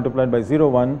 x5 multiplied by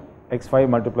 01, x5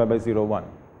 multiplied by 01.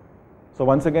 So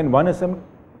once again, one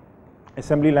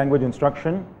assembly language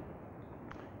instruction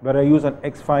where I use an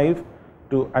x5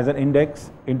 as an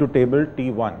index into table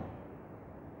T1,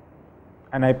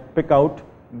 and I pick out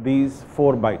these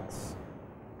 4 bytes.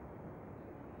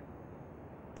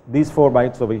 These 4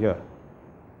 bytes over here.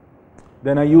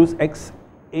 Then I use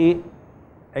XA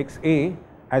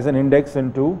as an index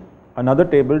into another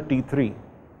table T3.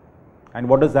 And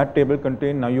what does that table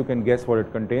contain? Now you can guess what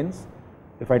it contains.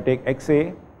 If I take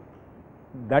XA,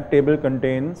 that table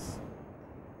contains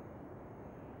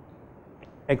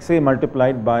XA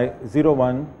multiplied by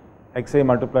 01, XA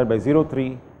multiplied by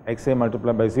 03, XA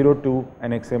multiplied by 02,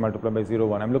 and XA multiplied by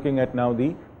 01. I'm looking at now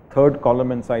the third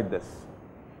column inside this.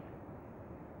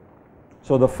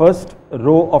 So the first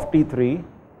row of T3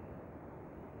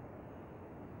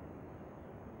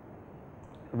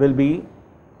 will be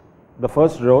the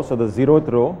first row, so the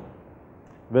 0th row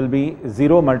will be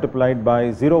 0 multiplied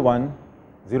by 01,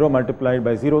 0 multiplied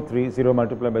by 03, 0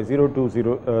 multiplied by 02,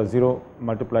 0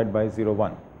 multiplied by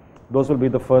 01. Those will be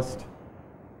the first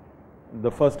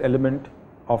element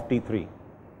of T3.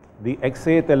 The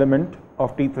xath element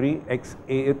of T3,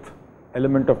 xath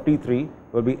element of T3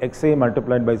 will be xa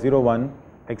multiplied by 01,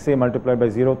 xa multiplied by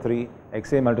 03,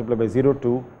 xa multiplied by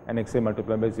 02, and xa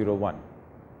multiplied by 01.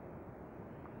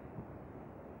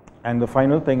 And the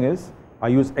final thing is I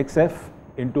use xf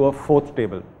into a 4th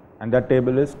table, and that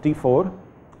table is T4,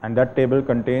 and that table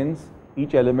contains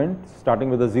each element starting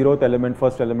with the 0th element,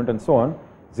 first element, and so on.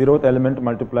 0th element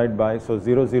multiplied by, so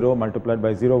 00 multiplied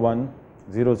by 01,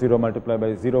 00 multiplied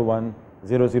by 01,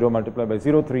 00 multiplied by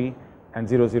 03, and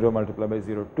 00 multiplied by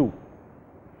 02.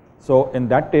 So in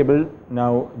that table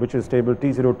now, which is table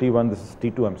T0, T1, this is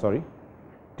T2, I'm sorry,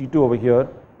 T2 over here,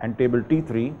 and table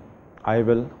T3, I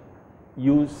will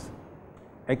use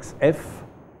xf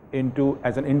into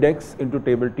as an index into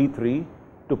table T3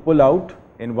 to pull out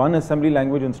in one assembly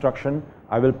language instruction.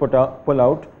 I will pull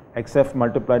out xf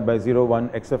multiplied by 01,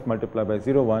 xf multiplied by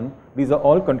 01. These are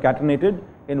all concatenated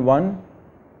in one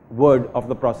word of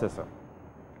the processor.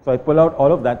 So I pull out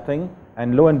all of that thing,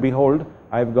 and lo and behold,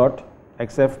 I've got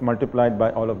xf multiplied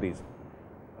by all of these.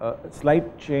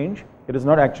 Slight change, it is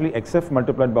not actually xf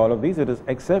multiplied by all of these, it is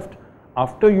xf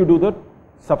after you do the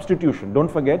substitution. Don't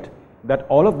forget that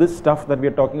all of this stuff that we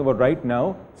are talking about right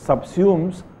now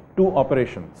subsumes 2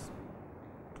 operations.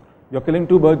 You're killing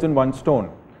 2 birds in one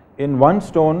stone. In one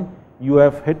stone, you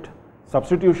have hit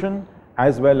substitution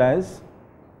as well as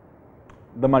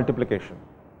the multiplication.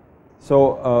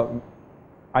 So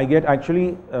I get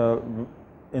actually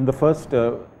in the first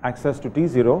access to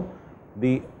T0,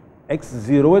 the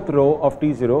x0th row of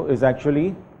T0 is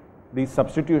actually the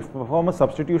perform a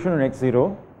substitution on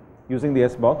x0 using the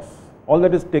S box. All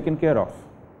that is taken care of.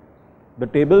 The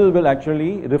table will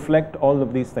actually reflect all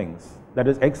of these things. That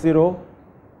is x0,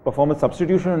 perform a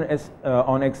substitution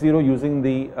on x0 using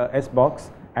the S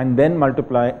box, and then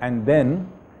multiply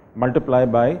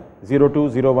by 02,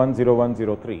 01, 01,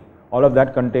 03. All of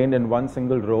that contained in one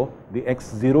single row, the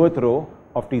x0th row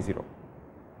of T0.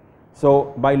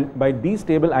 So by these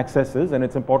table accesses, and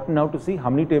it's important now to see how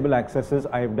many table accesses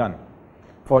I have done.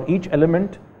 For each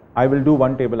element, I will do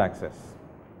one table access.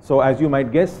 So as you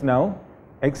might guess now,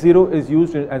 x0 is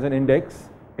used as an index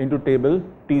into table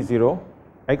T0,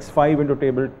 x5 into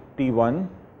table T1,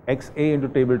 XA into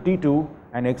table T2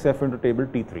 and XF into table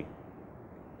T3.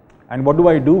 And what do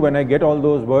I do when I get all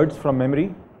those words from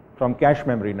memory, from cache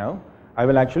memory now? I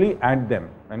will actually add them.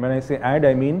 And when I say add,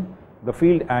 I mean the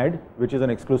field add, which is an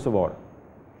exclusive OR.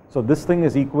 So this thing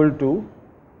is equal to,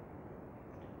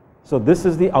 so this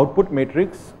is the output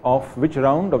matrix of which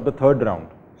round? Of the third round.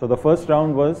 So the first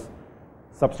round was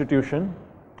substitution,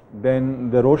 then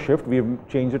the row shift, we have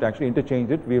changed it, actually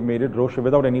interchanged it, we have made it row shift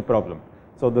without any problem.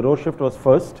 So the row shift was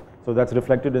first, so that's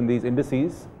reflected in these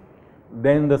indices,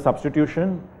 then the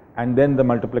substitution, and then the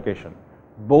multiplication.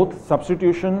 Both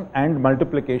substitution and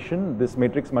multiplication, this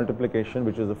matrix multiplication,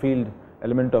 which is a field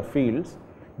element of fields,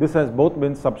 this has both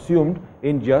been subsumed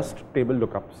in just table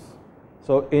lookups.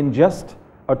 So in just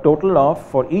a total of,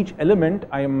 for each element,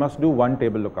 I must do one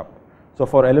table lookup. So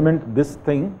for element this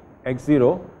thing,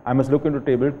 x0, I must look into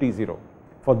table T0.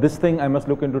 For this thing, I must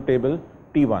look into table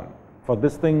T1. For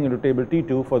this thing into table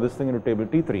T2, for this thing into table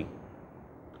T3.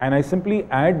 And I simply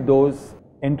add those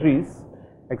entries,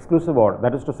 exclusive OR,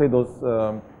 that is to say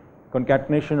those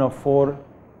concatenation of four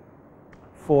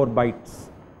bytes.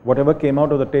 Whatever came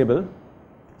out of the table,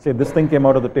 say this thing came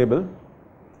out of the table,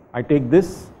 I take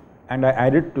this and I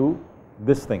add it to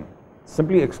this thing,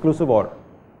 simply exclusive OR.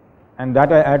 And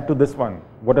that I add to this one,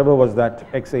 whatever was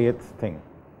that xath thing.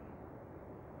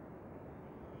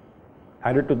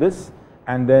 Add it to this,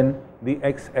 and then the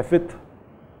xfth,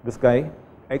 this guy,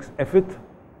 xfth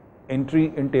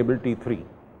entry in table T3.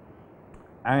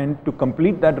 And to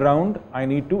complete that round, I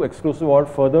need to exclusive OR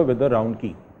further with the round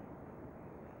key.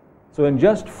 So in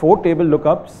just 4 table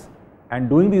lookups and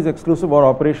doing these exclusive OR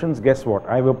operations, guess what?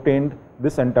 I have obtained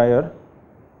this entire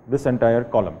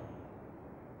column.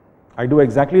 I do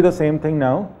exactly the same thing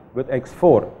now with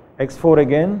x4. x4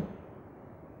 again,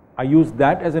 I use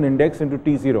that as an index into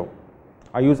T0.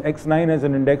 I use x9 as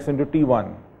an index into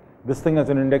T1. This thing as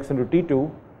an index into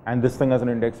T2, and this thing as an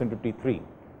index into T3.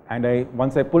 And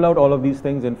once I pull out all of these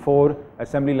things in 4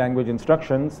 assembly language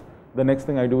instructions, the next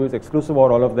thing I do is exclusive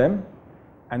OR all of them,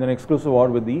 and then exclusive OR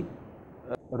with the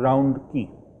round key.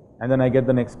 And then I get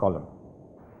the next column,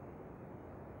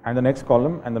 and the next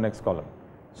column, and the next column.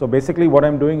 So basically what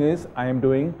I'm doing is, I am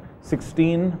doing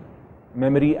 16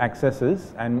 memory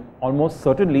accesses, and almost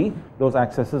certainly those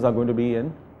accesses are going to be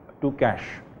to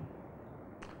cache.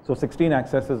 So 16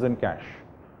 accesses in cache.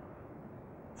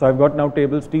 So I've got now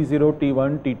tables T0,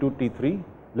 T1, T2, T3.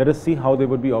 Let us see how they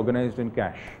would be organized in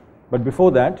cache. But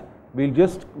before that, we'll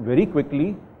just very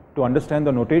quickly, to understand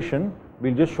the notation,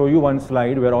 we'll just show you one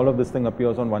slide where all of this thing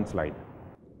appears on one slide.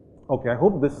 Okay, I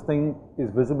hope this thing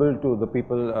is visible to the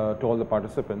people, to all the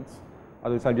participants.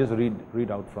 Otherwise, I'll just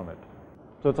read out from it.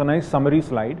 So it's a nice summary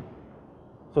slide.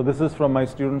 So this is from my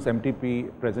students' MTP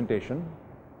presentation.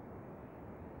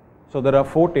 So there are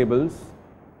 4 tables,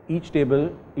 each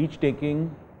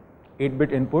taking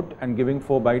 8-bit input and giving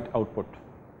 4-byte output.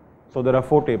 So there are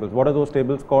 4 tables. What are those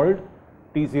tables called?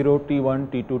 T0, T1,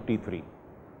 T2, T3.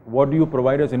 What do you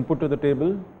provide as input to the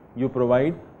table? You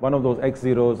provide one of those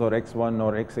x0s or x1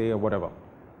 or xa or whatever.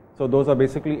 So those are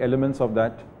basically elements of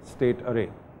that state array.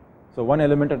 So one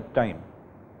element at a time.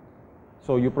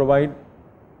 So you provide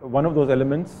one of those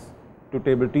elements to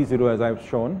table T0 as I've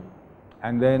shown,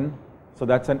 and then, so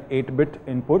that's an 8-bit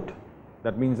input.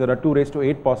 That means there are 2 raised to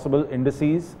 8 possible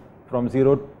indices from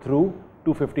 0 through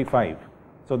 255.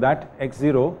 So that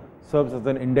x0 serves as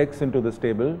an index into this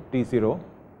table T0.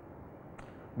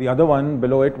 The other one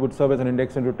below it would serve as an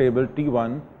index into table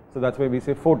T1, so that's why we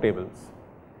say 4 tables.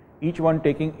 Each one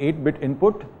taking 8-bit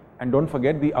input, and don't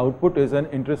forget the output is an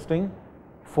interesting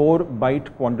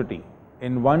 4-byte quantity.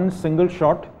 In one single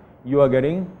shot, you are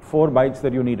getting 4 bytes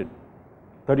that you needed,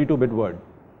 32-bit word.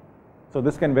 So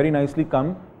this can very nicely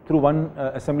come through one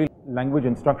assembly language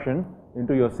instruction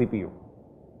into your CPU.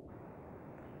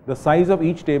 The size of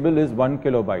each table is 1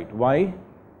 kilobyte. Why?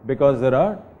 Because there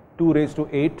are 2 raised to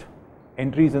 8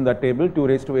 entries in that table. 2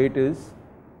 raised to 8 is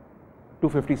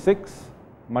 256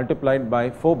 multiplied by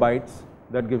 4 bytes,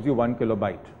 that gives you 1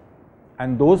 kilobyte.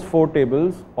 And those 4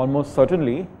 tables, almost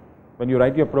certainly, when you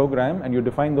write your program and you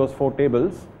define those 4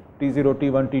 tables, T0,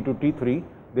 T1, T2, T3,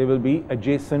 they will be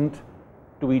adjacent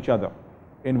to each other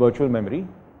in virtual memory.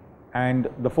 And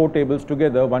the 4 tables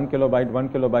together, 1 kilobyte, 1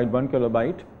 kilobyte, 1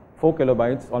 kilobyte, 4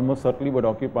 kilobytes almost certainly would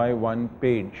occupy one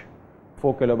page,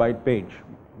 4 kilobyte page.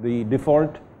 The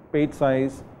default page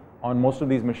size on most of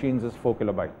these machines is 4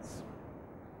 kilobytes.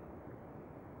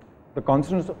 The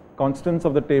constants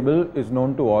of the table is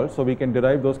known to all, so we can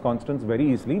derive those constants very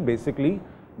easily. Basically,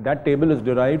 that table is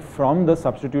derived from the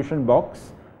substitution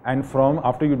box and from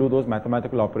after you do those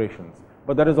mathematical operations.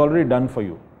 But that is already done for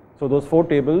you. So those 4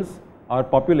 tables are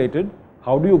populated.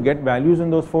 How do you get values in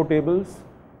those 4 tables?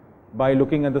 by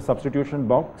looking at the substitution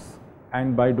box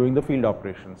and by doing the field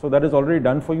operation. So that is already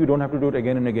done for you. You don't have to do it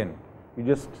again and again.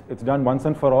 It's done once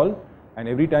and for all, and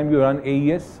every time you run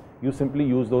AES, you simply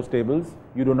use those tables.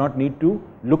 You do not need to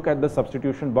look at the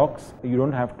substitution box. You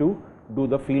don't have to do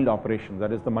the field operation,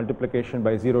 that is the multiplication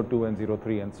by 02 and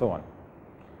 03 and so on.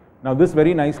 Now this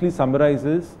very nicely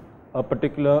summarizes a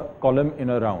particular column in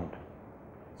a round.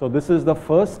 So this is the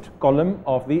first column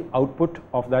of the output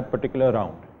of that particular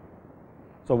round.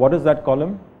 So what is that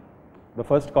column? The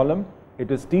first column,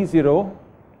 it is T0.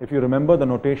 If you remember the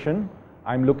notation,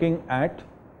 I'm looking at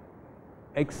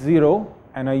X0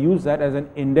 and I use that as an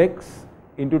index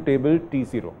into table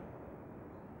T0.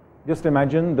 Just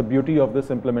imagine the beauty of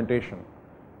this implementation.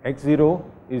 X0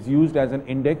 is used as an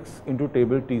index into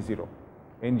table T0.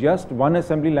 In just one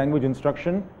assembly language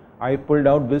instruction, I pulled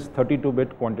out this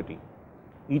 32-bit quantity.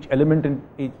 Each element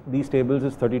in these tables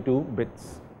is 32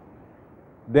 bits.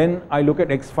 Then I look at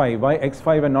X5. Why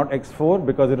X5 and not X4?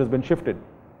 Because it has been shifted.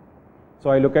 So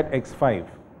I look at X5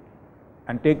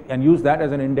 and use that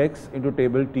as an index into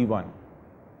table T1.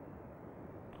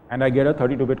 And I get a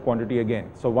 32-bit quantity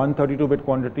again. So one 32-bit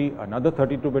quantity, another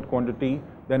 32-bit quantity,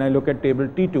 then I look at table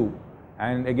T2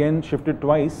 and again shifted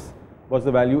twice was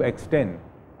the value X10.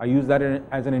 I use that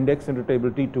as an index into table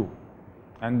T2,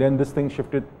 and then this thing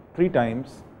shifted 3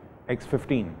 times,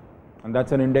 X15, and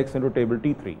that's an index into table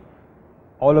T3.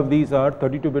 All of these are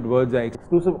 32-bit words, are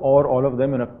exclusive OR all of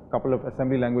them in a couple of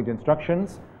assembly language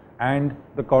instructions, and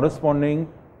the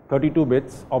corresponding 32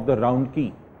 bits of the round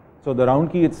key. So the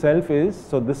round key itself is,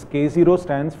 so this K0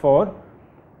 stands for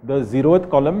the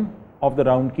 0th column of the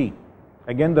round key.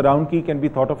 Again, the round key can be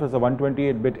thought of as a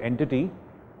 128-bit entity,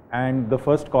 and the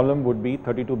first column would be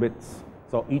 32 bits.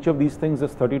 So each of these things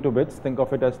is 32 bits. Think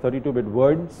of it as 32-bit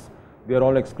words. They are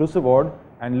all exclusive OR,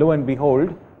 and lo and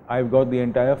behold, I've got the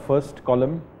entire first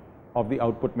column of the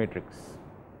output matrix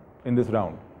in this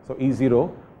round. So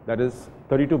E0, that is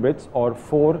 32 bits or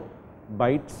 4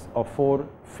 bytes of 4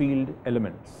 field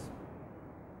elements.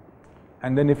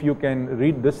 And then if you can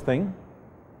read this thing,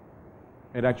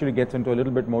 it actually gets into a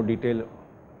little bit more detail.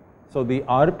 So the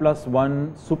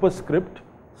R+1 superscript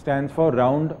stands for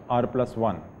round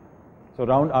R+1. So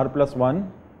round R+1,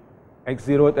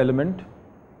 X0th element,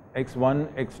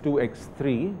 X1, X2,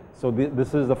 X3. So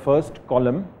this is the first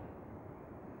column,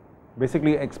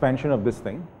 basically expansion of this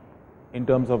thing in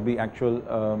terms of the actual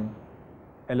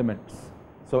elements.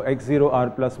 So X0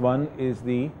 R+1 is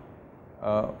the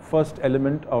first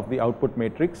element of the output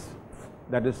matrix,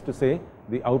 that is to say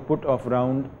the output of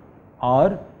round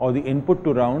R or the input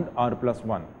to round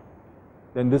R+1.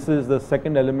 Then this is the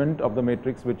second element of the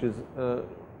matrix, which is the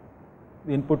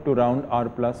input to round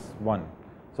R+1.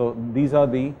 So these are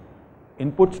the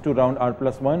inputs to round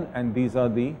R+1 and these are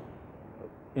the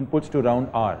inputs to round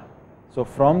R. So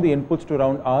from the inputs to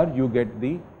round R, you get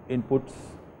the inputs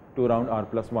to round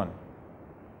R+1,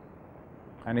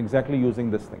 and exactly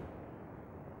using this thing.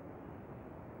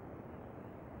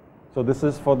 So this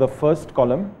is for the first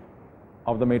column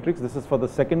of the matrix, this is for the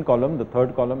second column, the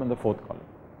third column and the fourth column.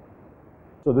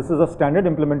 So this is a standard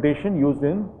implementation used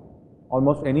in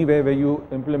almost anywhere where you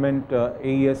implement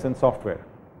AES in software.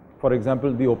 For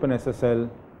example, the OpenSSL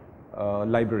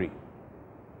library.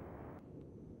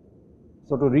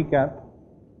 So to recap,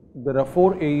 there are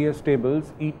 4 AES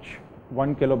tables, each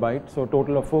 1 kilobyte, so a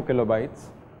total of 4 kilobytes.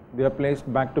 They are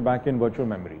placed back to back in virtual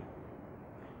memory.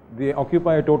 They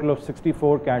occupy a total of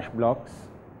 64 cache blocks,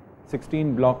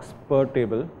 16 blocks per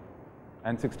table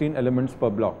and 16 elements per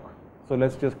block. So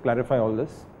let's just clarify all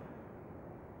this.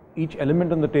 Each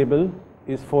element on the table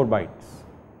is 4 bytes.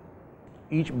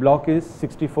 Each block is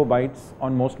 64 bytes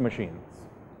on most machines.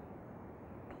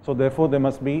 So therefore there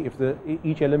must be, if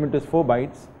each element is 4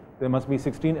 bytes, there must be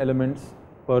 16 elements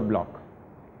per block.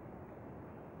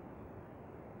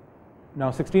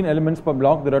 Now 16 elements per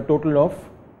block, there are a total of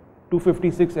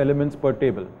 256 elements per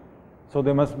table. So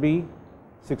there must be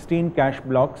 16 cache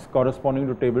blocks corresponding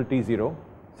to table T0,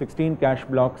 16 cache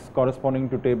blocks corresponding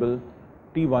to table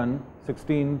T1,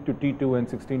 16 to T2 and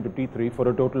 16 to T3 for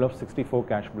a total of 64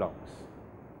 cache blocks.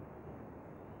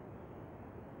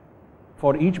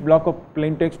 For each block of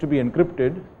plain text to be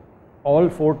encrypted, all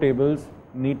 4 tables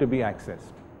need to be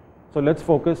accessed. So let's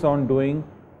focus on doing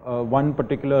one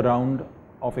particular round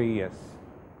of AES.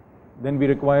 Then we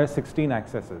require 16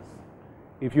 accesses.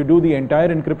 If you do the entire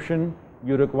encryption,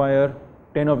 you require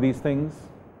 10 of these things.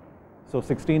 So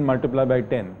 16 multiplied by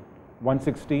 10,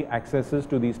 160 accesses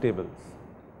to these tables.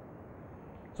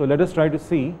 So let us try to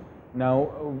see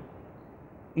now.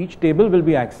 Each table will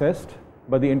be accessed,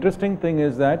 but the interesting thing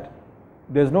is that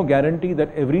there's no guarantee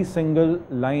that every single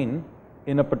line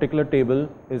in a particular table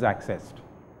is accessed.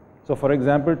 So for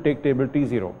example, take table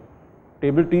T0.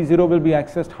 Table T0 will be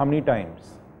accessed how many times?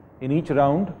 In each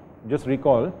round, just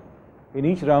recall, in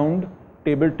each round,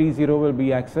 table T0 will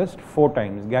be accessed 4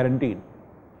 times, guaranteed.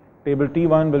 Table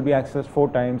T1 will be accessed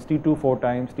 4 times, T2 4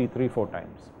 times, T3 4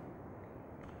 times.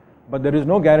 But there is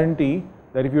no guarantee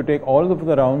that if you take all of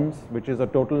the rounds, which is a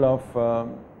total of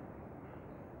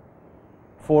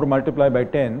 4 multiplied by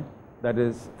 10, that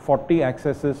is 40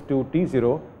 accesses to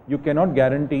T0, you cannot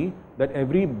guarantee that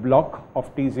every block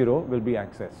of T0 will be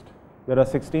accessed. There are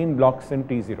 16 blocks in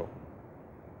T0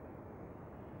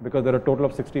 because there are a total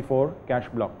of 64 cache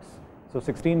blocks. So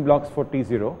 16 blocks for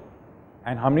T0,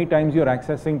 and how many times you are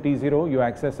accessing T0? You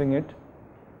are accessing it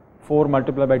 4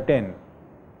 multiplied by 10.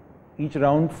 Each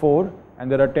round 4,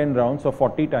 and there are 10 rounds, so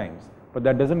 40 times. But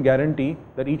that doesn't guarantee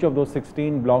that each of those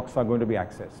 16 blocks are going to be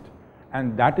accessed.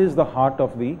 And that is the heart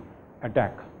of the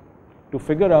attack, to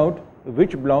figure out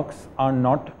which blocks are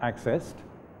not accessed.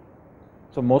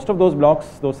 So most of those blocks,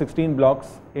 those 16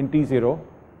 blocks in T0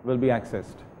 will be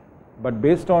accessed. But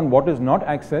based on what is not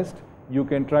accessed, you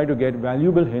can try to get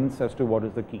valuable hints as to what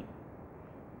is the key.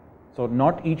 So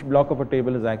not each block of a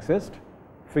table is accessed.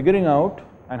 Figuring out,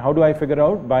 and how do I figure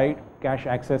out? By cache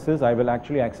accesses. I will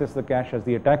actually access the cache as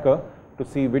the attacker to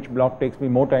see which block takes me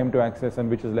more time to access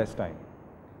and which is less time.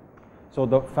 So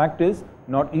the fact is,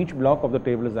 not each block of the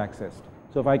table is accessed.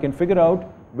 So if I can figure out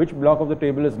which block of the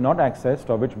table is not accessed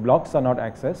or which blocks are not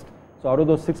accessed, so out of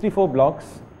those 64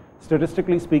 blocks,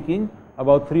 statistically speaking,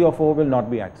 about 3 or 4 will not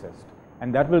be accessed.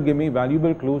 And that will give me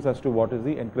valuable clues as to what is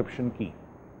the encryption key.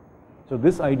 So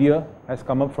this idea has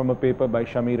come up from a paper by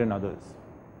Shamir and others.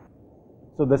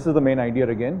 So this is the main idea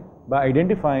again. By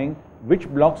identifying which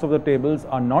blocks of the tables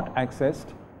are not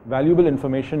accessed, valuable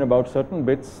information about certain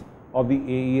bits of the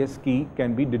AES key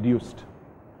can be deduced.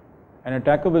 An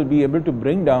attacker will be able to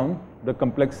bring down the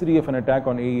complexity of an attack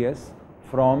on AES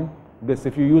from this.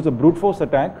 If you use a brute force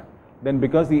attack, then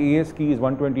because the AES key is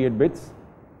 128 bits,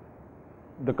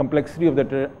 the complexity of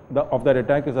that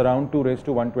attack is around 2 raised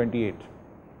to 128.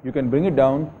 You can bring it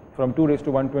down from 2 raised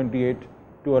to 128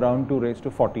 to around 2 raised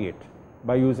to 48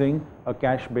 by using a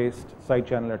cache-based side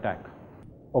channel attack.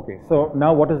 Okay, so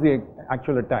now what is the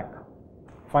actual attack?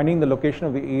 Finding the location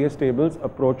of the AES tables,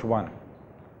 approach 1.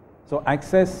 So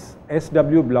access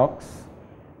SW blocks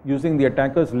using the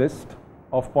attacker's list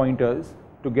of pointers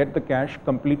to get the cache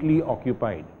completely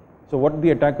occupied. So what the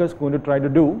attacker is going to try to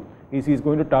do is he's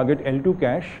going to target L2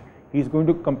 cache. He's going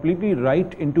to completely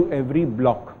write into every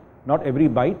block, not every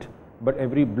byte, but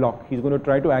every block. He's going to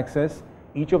try to access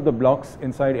each of the blocks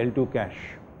inside L2 cache.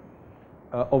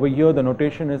 Over here the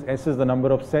notation is S is the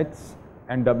number of sets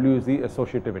and W is the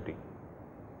associativity.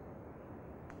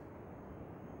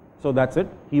 So that's it.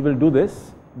 He will do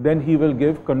this. Then he will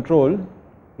give control.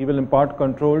 He will impart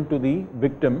control to the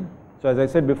victim. So as I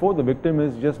said before, the victim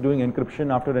is just doing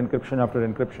encryption after encryption after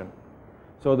encryption.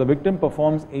 So the victim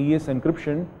performs AES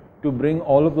encryption to bring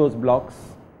all of those blocks,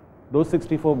 those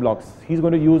 64 blocks. He's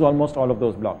going to use almost all of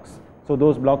those blocks. So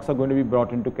those blocks are going to be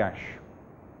brought into cache.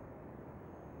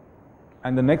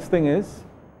 And the next thing is,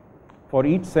 for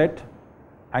each set,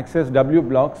 access W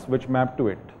blocks which map to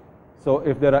it. So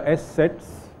if there are S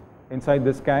sets inside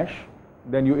this cache,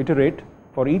 then you iterate.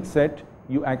 For each set,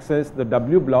 you access the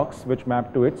W blocks which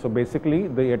map to it. So basically,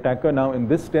 the attacker now in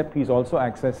this step, he's also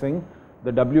accessing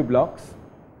the W blocks.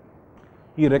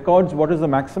 He records what is the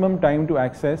maximum time to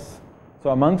access. So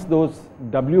amongst those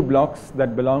W blocks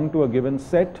that belong to a given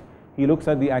set, he looks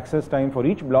at the access time for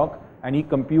each block and he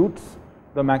computes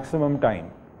the maximum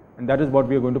time. And that is what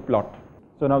we are going to plot.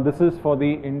 So now this is for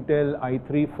the Intel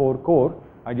i3 4 core.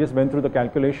 I just went through the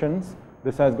calculations.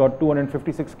 This has got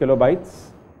 256 kilobytes.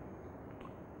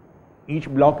 Each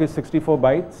block is 64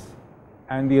 bytes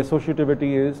and the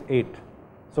associativity is 8.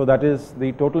 So that is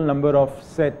the total number of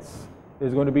sets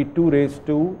is going to be 2 raised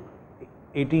to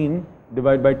 18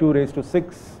 divided by 2 raised to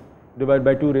 6 divided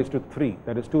by 2 raised to 3.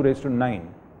 That is 2 raised to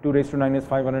 9. 2 raised to 9 is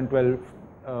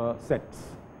 512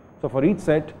 sets. So for each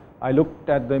set, I looked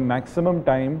at the maximum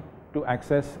time to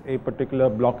access a particular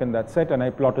block in that set and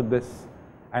I plotted this.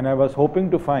 And I was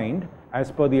hoping to find, as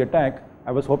per the attack,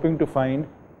 I was hoping to find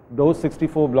those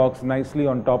 64 blocks nicely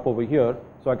on top over here,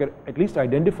 so I could at least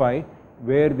identify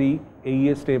where the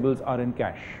AES tables are in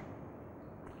cache.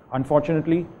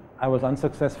 Unfortunately, I was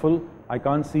unsuccessful. I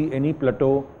can't see any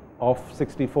plateau of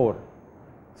 64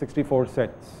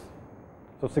 sets.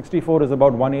 So 64 is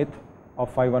about 1/8 of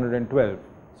 512.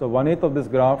 So 1/8 of this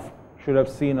graph should have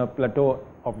seen a plateau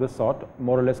of this sort,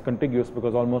 more or less contiguous,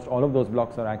 because almost all of those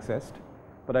blocks are accessed,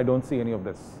 but I don't see any of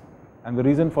this. And the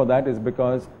reason for that is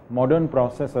because modern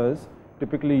processors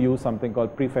typically use something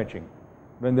called prefetching.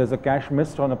 When there's a cache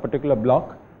missed on a particular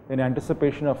block, in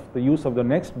anticipation of the use of the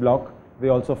next block, they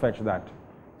also fetch that.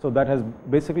 So that has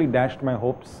basically dashed my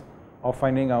hopes of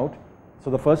finding out. So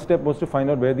the first step was to find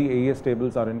out where the AES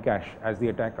tables are in cache as the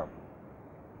attacker.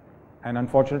 And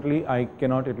unfortunately, I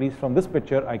cannot, at least from this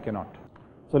picture, I cannot.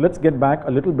 So let's get back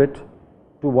a little bit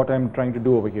to what I'm trying to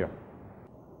do over here.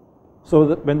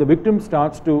 So when the victim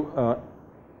starts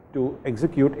to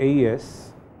execute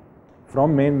AES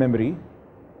from main memory,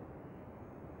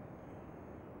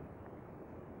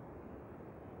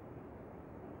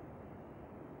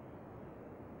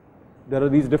 there are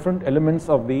these different elements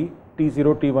of the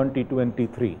T0, T1, T2 and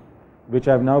T3, which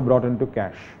I have now brought into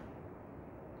cache.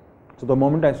 So the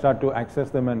moment I start to access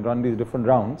them and run these different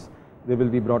rounds, they will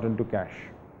be brought into cache.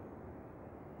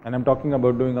 And I'm talking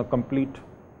about doing a complete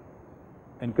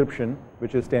encryption,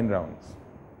 which is 10 rounds.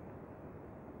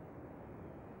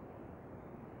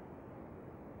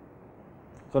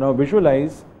 So now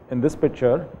visualize in this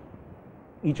picture,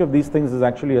 each of these things is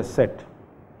actually a set.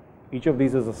 Each of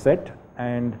these is a set,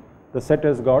 and the set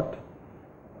has got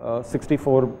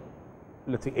 64,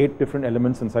 let's see, 8 different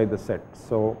elements inside the set.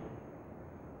 So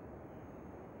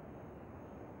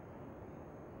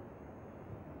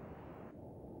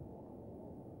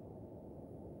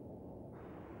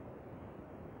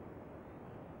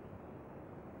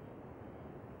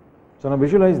now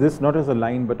visualize this not as a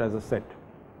line but as a set.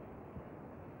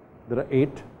 There are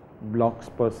 8 blocks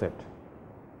per set.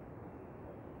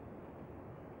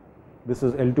 This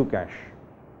is L2 cache.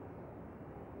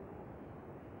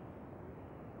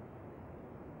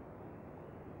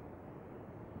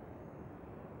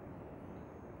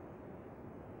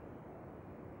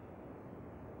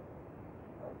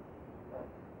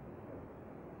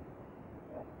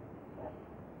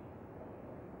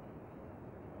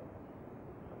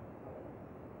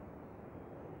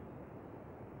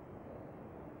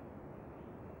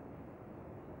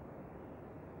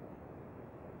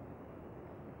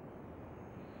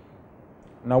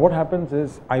 Now what happens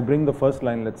is I bring the first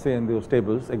line, let's say, in those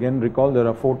tables. Again, recall there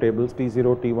are 4 tables,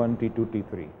 T0, T1, T2,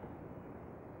 T3.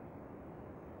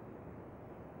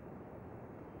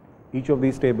 Each of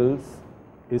these tables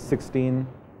is 16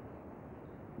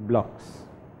 blocks.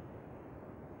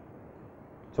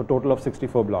 So total of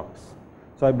 64 blocks.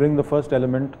 So I bring the first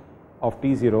element of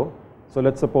T0. So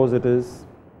let's suppose it is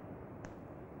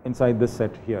inside this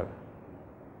set here.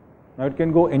 Now it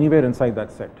can go anywhere inside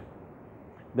that set.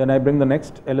 Then I bring the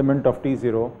next element of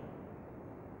T0.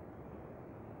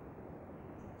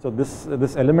 So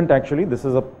this element, actually, this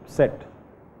is a set.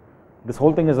 This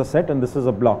whole thing is a set and this is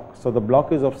a block. So the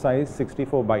block is of size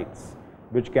 64 bytes,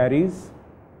 which carries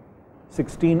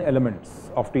 16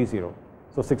 elements of T0.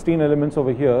 So 16 elements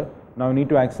over here. Now I need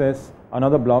to access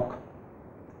another block.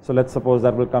 So let's suppose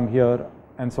that will come here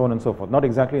and so on and so forth. Not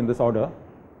exactly in this order.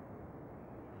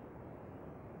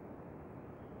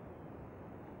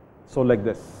 So like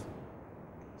this.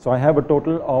 So I have a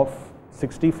total of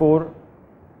 64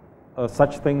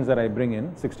 such things that I bring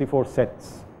in, 64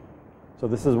 sets. So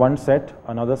this is one set,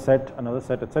 another set,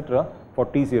 etc. for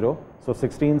T0. So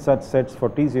 16 such sets for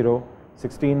T0,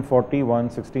 16 for T1,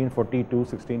 16 for T2,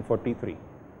 16 for T3.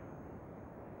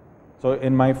 So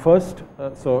in my first,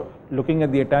 so looking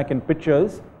at the attack in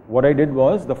pictures, what I did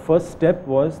was, the first step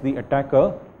was the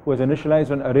attacker who has initialized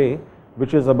an array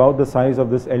which is about the size of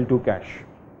this L2 cache.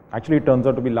 Actually, it turns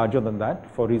out to be larger than that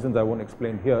for reasons I won't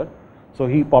explain here. So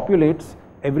he populates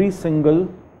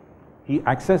he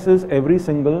accesses every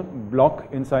single block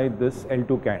inside this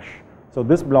L2 cache. So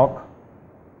this block,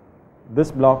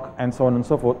 and so on and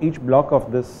so forth, each block of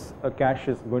this cache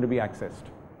is going to be accessed.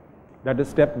 That is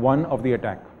step 1 of the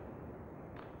attack.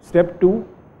 Step 2,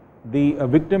 the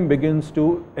victim begins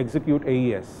to execute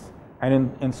AES,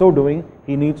 and in so doing,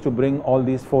 he needs to bring all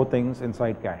these 4 things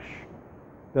inside cache.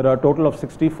 There are a total of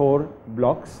 64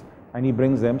 blocks, and he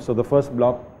brings them. So the first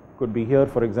block could be here,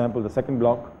 for example, the second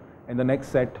block, and the next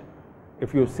set.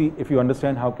 If you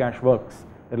understand how cache works,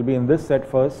 it will be in this set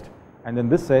first, and then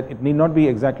this set. It need not be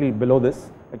exactly below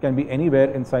this. It can be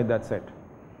anywhere inside that set.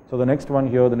 So the next one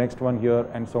here, the next one here,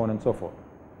 and so on and so forth.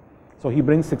 So he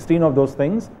brings 16 of those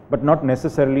things, but not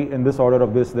necessarily in this order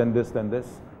of this, then this, then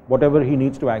this. Whatever he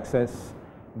needs to access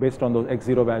based on those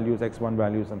x0 values, x1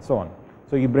 values, and so on.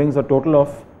 So he brings a total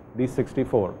of these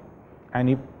 64 and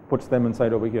he puts them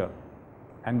inside over here.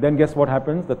 And then guess what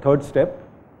happens? The third step.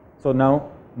 So now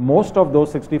most of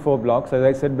those 64 blocks, as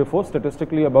I said before,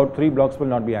 statistically about 3 blocks will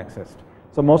not be accessed.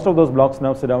 So most of those blocks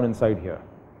now sit down inside here.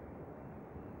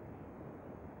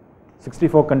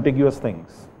 64 contiguous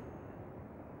things.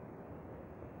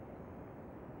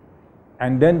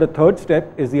 And then the third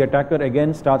step is the attacker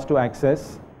again starts to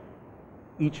access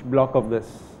each block of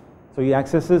this. So he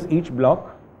accesses each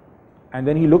block and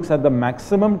then he looks at the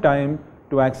maximum time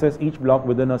to access each block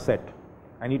within a set,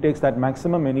 and he takes that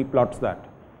maximum and he plots that.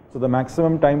 So the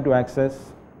maximum time to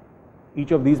access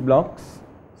each of these blocks,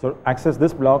 so access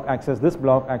this block, access this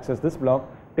block, access this block,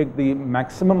 take the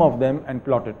maximum of them and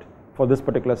plot it for this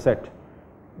particular set.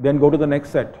 Then go to the next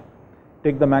set,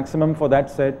 take the maximum for that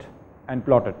set and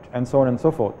plot it, and so on and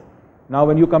so forth. Now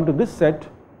when you come to this set,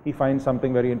 he finds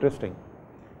something very interesting.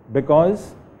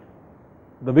 Because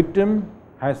the victim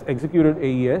has executed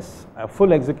AES, a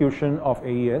full execution of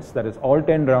AES, that is all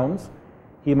 10 rounds,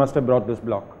 he must have brought this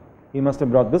block. He must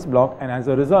have brought this block, and as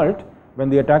a result, when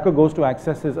the attacker goes to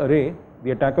access his array,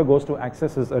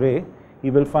 he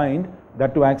will find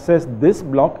that to access this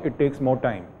block, it takes more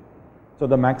time. So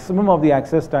the maximum of the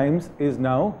access times is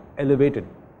now elevated,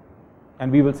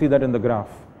 and we will see that in the graph.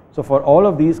 So for all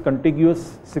of these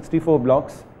contiguous 64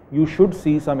 blocks, you should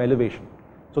see some elevation.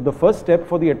 So the first step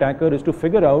for the attacker is to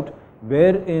figure out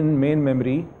where in main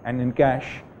memory and in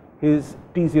cache his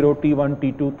T0, T1,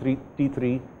 T2,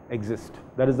 T3 exist.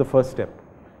 That is the first step.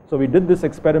 So we did this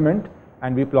experiment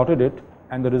and we plotted it,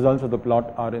 and the results of the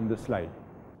plot are in this slide.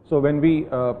 So when we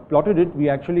plotted it, we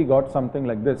actually got something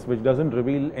like this, which doesn't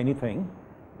reveal anything.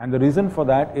 And the reason for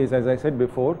that is, as I said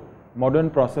before, modern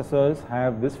processors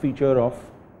have this feature of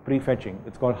prefetching.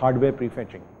 It's called hardware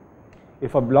prefetching.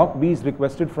 If a block B is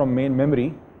requested from main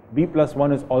memory,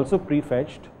 B+1 is also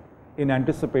prefetched in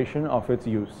anticipation of its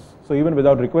use. So even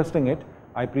without requesting it,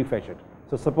 I prefetch it.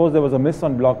 So suppose there was a miss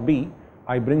on block B,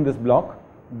 I bring this block,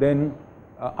 then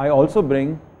I also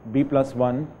bring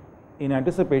B+1 in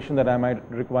anticipation that I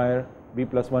might require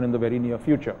B+1 in the very near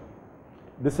future.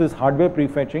 This is hardware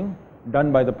prefetching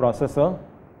done by the processor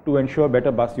to ensure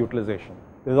better bus utilization.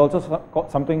 There is also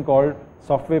something called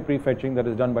software prefetching that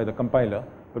is done by the compiler,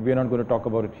 but we are not going to talk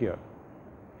about it here.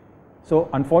 So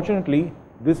unfortunately,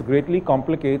 this greatly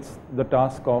complicates the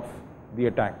task of the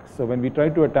attack. So when we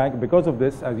tried to attack, because of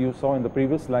this, as you saw in the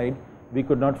previous slide, we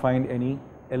could not find any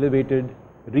elevated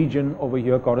region over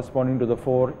here corresponding to the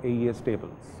 4 AES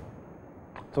tables.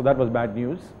 So that was bad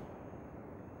news.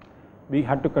 We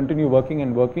had to continue working,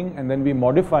 and then we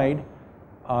modified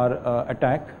our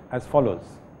attack as follows.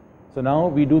 So now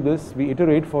we do this, we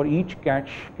iterate for each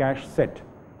cache set.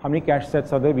 How many cache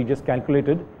sets are there? We just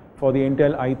calculated. For the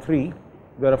Intel i3,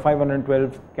 there are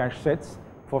 512 cache sets.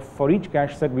 For each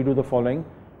cache set, we do the following.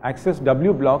 Access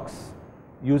W blocks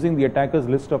using the attacker's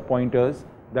list of pointers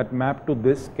that map to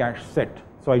this cache set.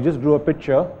 So I just drew a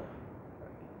picture.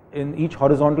 In each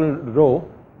horizontal row,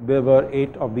 there were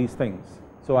 8 of these things.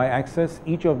 So I access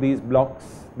each of these blocks,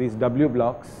 these W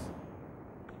blocks,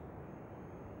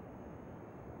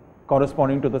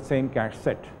 corresponding to the same cache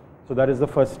set. So that is the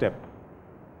first step.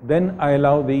 Then I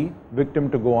allow the victim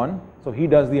to go on. So he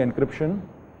does the encryption,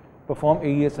 perform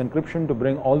AES encryption to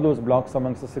bring all those blocks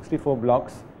amongst the 64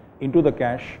 blocks into the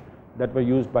cache that were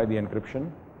used by the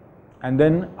encryption. And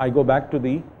then I go back to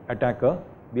the attacker.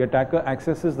 The attacker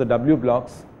accesses the W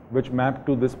blocks which map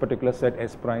to this particular set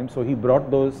S prime. So he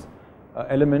brought those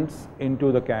elements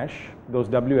into the cache, those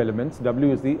W elements.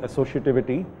 W is the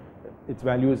associativity. Its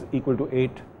value is equal to 8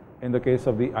 in the case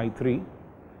of the i3.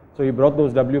 So he brought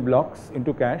those W blocks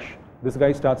into cache. This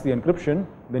guy starts the encryption,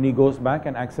 then he goes back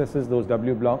and accesses those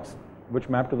W blocks which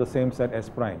map to the same set S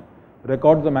prime.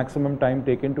 Record the maximum time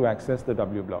taken to access the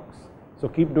W blocks. So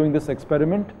keep doing this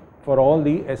experiment for all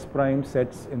the S prime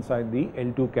sets inside the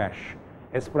L2 cache.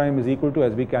 S prime is equal to,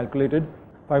 as we calculated,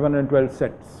 512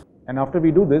 sets. And after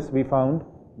we do this, we found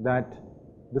that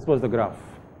this was the graph.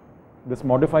 This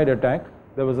modified attack,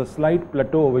 there was a slight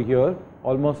plateau over here.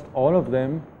 Almost all of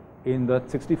them in the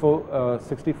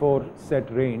 64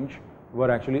 set range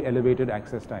were actually elevated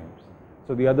access times.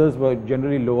 So the others were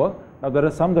generally lower. Now there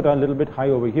are some that are a little bit high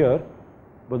over here,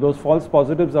 but those false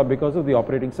positives are because of the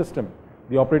operating system.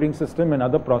 The operating system and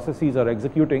other processes are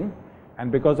executing,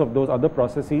 and because of those other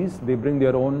processes, they bring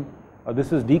their own,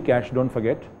 this is D cache, don't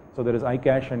forget. So there is I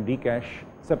cache and D cache,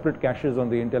 separate caches on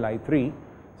the Intel i3.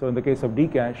 So in the case of D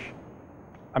cache,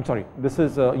 I'm sorry, this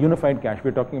is a unified cache,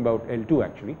 we're talking about L2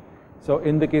 actually. So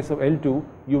in the case of L2,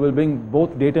 you will bring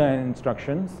both data and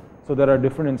instructions. So there are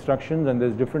different instructions and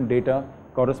there's different data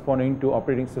corresponding to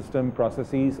operating system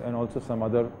processes and also some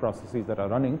other processes that are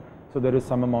running. So there is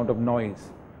some amount of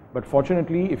noise. But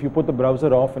fortunately, if you put the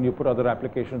browser off and you put other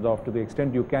applications off to the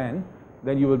extent you can,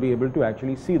 then you will be able to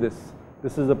actually see this.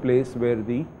 This is a place where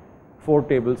the 4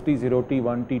 tables, T0,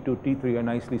 T1, T2, T3 are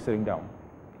nicely sitting down.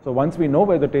 So once we know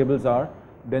where the tables are,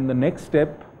 then the next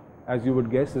step, as you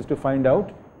would guess, is to find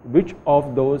out which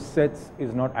of those sets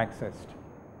is not accessed.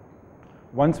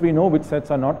 Once we know which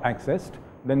sets are not accessed,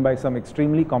 then by some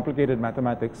extremely complicated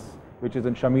mathematics, which is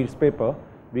in Shamir's paper,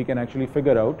 we can actually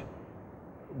figure out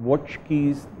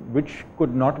which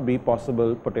could not be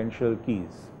possible potential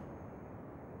keys.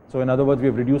 So in other words, we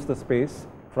have reduced the space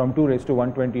from 2 raised to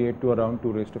 128 to around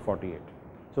 2 raised to 48.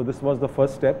 So this was the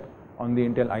first step on the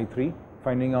Intel i3,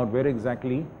 finding out where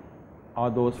exactly are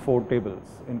those 4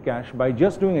 tables in cache by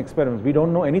just doing experiments. We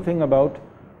don't know anything about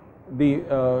the,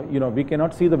 we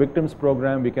cannot see the victim's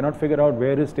program, we cannot figure out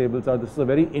where his tables are. This is a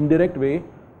very indirect way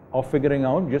of figuring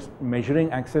out, just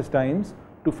measuring access times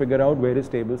to figure out where his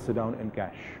tables sit down in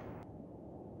cache.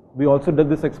 We also did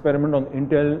this experiment on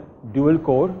Intel dual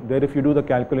core. There if you do the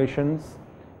calculations,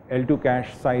 L2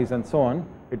 cache size and so on,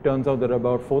 it turns out there are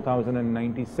about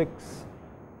 4096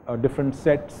 different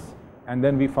sets, and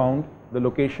then we found the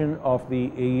location of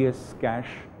the AES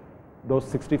cache, those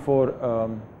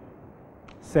 64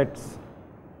 sets.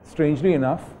 Strangely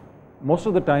enough, most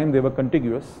of the time they were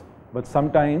contiguous, but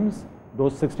sometimes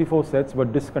those 64 sets were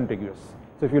discontiguous.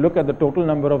 So if you look at the total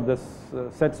number of this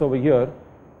sets over here,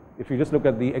 if you just look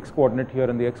at the x coordinate here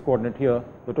and the x coordinate here,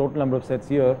 the total number of sets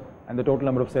here and the total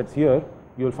number of sets here,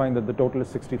 you will find that the total is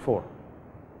 64.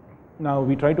 Now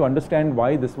we try to understand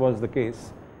why this was the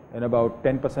case. In about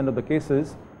 10% of the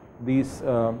cases, these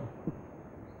T0,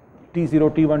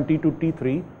 T1, T2,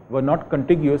 T3 were not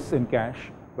contiguous in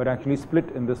cache, but actually split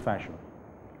in this fashion.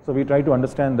 So we try to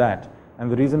understand that,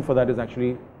 and the reason for that is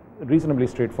actually reasonably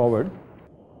straightforward.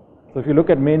 So if you look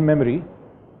at main memory,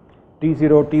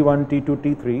 T0, T1, T2,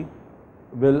 T3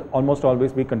 will almost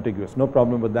always be contiguous, no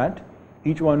problem with that.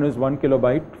 Each one is 1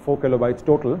 kilobyte, 4 kilobytes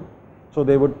total, so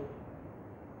they would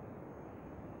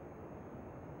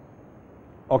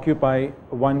occupy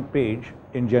one page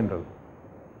in general,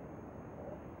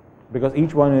 because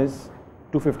each one is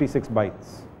 256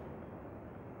 bytes.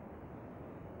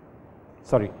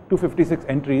 Sorry, 256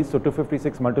 entries, so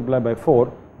 256 multiplied by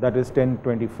 4, that is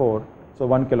 1024, so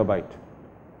 1 kilobyte.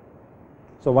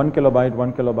 So 1 kilobyte,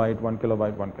 1 kilobyte, 1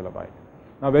 kilobyte, 1 kilobyte.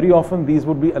 Now very often these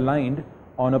would be aligned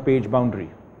on a page boundary.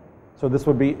 So this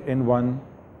would be in one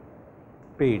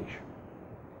page.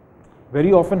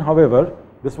 Very often, however,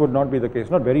 this would not be the case.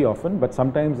 Not very often, but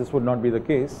sometimes this would not be the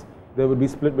case. They would be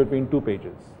split between 2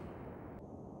 pages.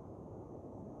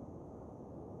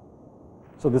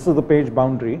 So this is the page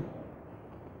boundary.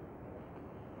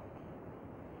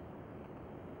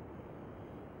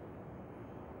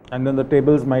 And then the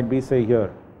tables might be, say,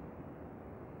 here.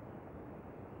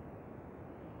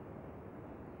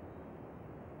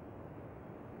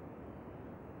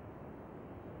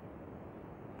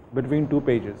 Between 2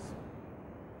 pages.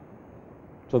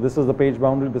 So this is the page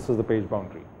boundary, this is the page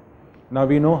boundary. Now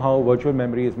we know how virtual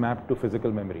memory is mapped to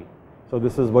physical memory. So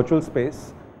this is virtual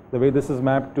space. The way this is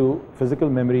mapped to physical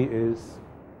memory is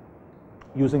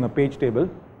using a page table.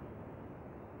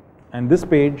 And this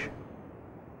page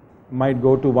might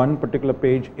go to one particular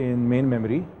page in main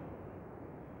memory,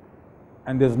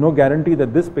 and there's no guarantee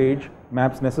that this page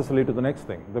maps necessarily to the next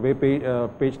thing. The way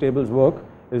page tables work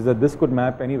is that this could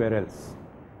map anywhere else.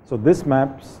 So this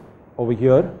maps over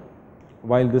here,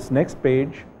 while this next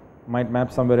page might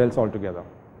map somewhere else altogether.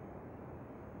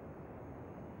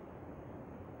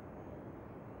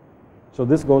 So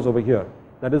this goes over here.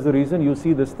 That is the reason you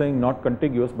see this thing not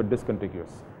contiguous but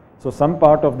discontiguous. So some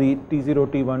part of the T0,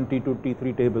 T1, T2,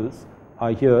 T3 tables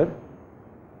are here,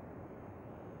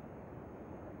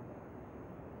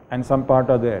 and some part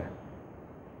are there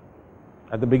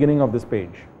at the beginning of this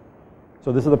page.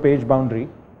 So this is the page boundary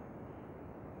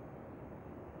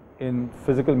in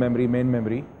physical memory, main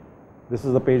memory. This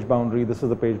is the page boundary, this is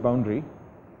the page boundary.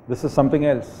 This is something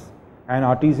else, and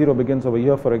our T0 begins over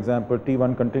here, for example.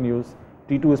 T1 continues,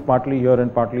 T2 is partly here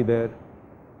and partly there,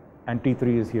 and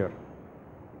T3 is here.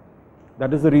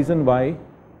 That is the reason why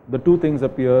the two things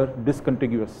appear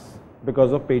discontiguous,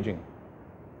 because of paging.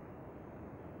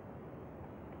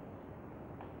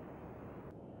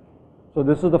 So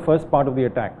this is the first part of the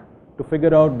attack, to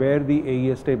figure out where the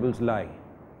AES tables lie.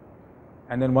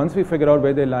 And then once we figure out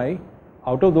where they lie,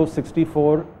 out of those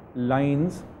 64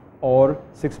 lines or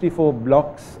 64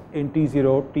 blocks in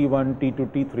T0, T1,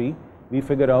 T2, T3, we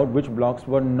figure out which blocks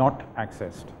were not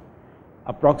accessed.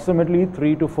 Approximately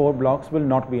 3 to 4 blocks will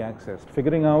not be accessed.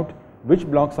 Figuring out which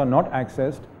blocks are not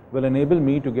accessed will enable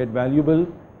me to get valuable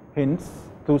hints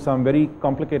through some very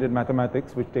complicated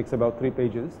mathematics, which takes about 3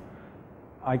 pages.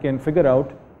 I can figure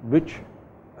out which,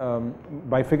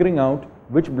 by figuring out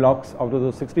which blocks out of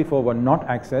those 64 were not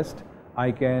accessed,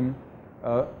 I can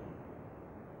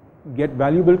get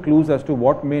valuable clues as to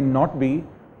what may not be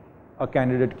a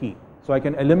candidate key. So I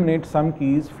can eliminate some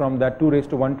keys from that 2 raised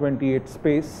to 128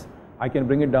 space. I can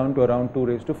bring it down to around 2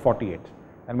 raised to 48.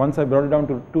 And once I brought it down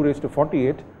to 2 raised to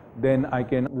 48, then I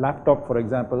can, laptop for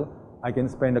example, I can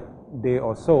spend a day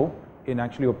or so in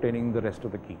actually obtaining the rest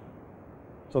of the key.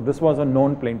 So this was a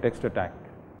known plain text attack.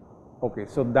 Okay,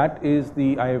 so that is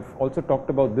I have also talked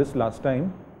about this last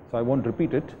time, so I won't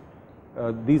repeat it.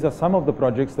 These are some of the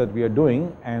projects that we are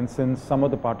doing, and since some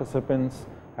of the participants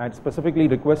had specifically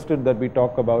requested that we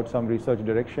talk about some research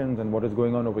directions and what is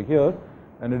going on over here,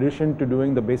 in addition to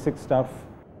doing the basic stuff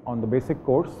on the basic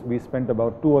course, we spent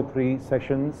about 2 or 3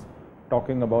 sessions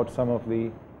talking about some of the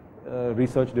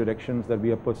research directions that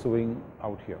we are pursuing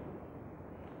out here.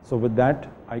 So with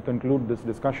that, I conclude this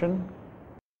discussion.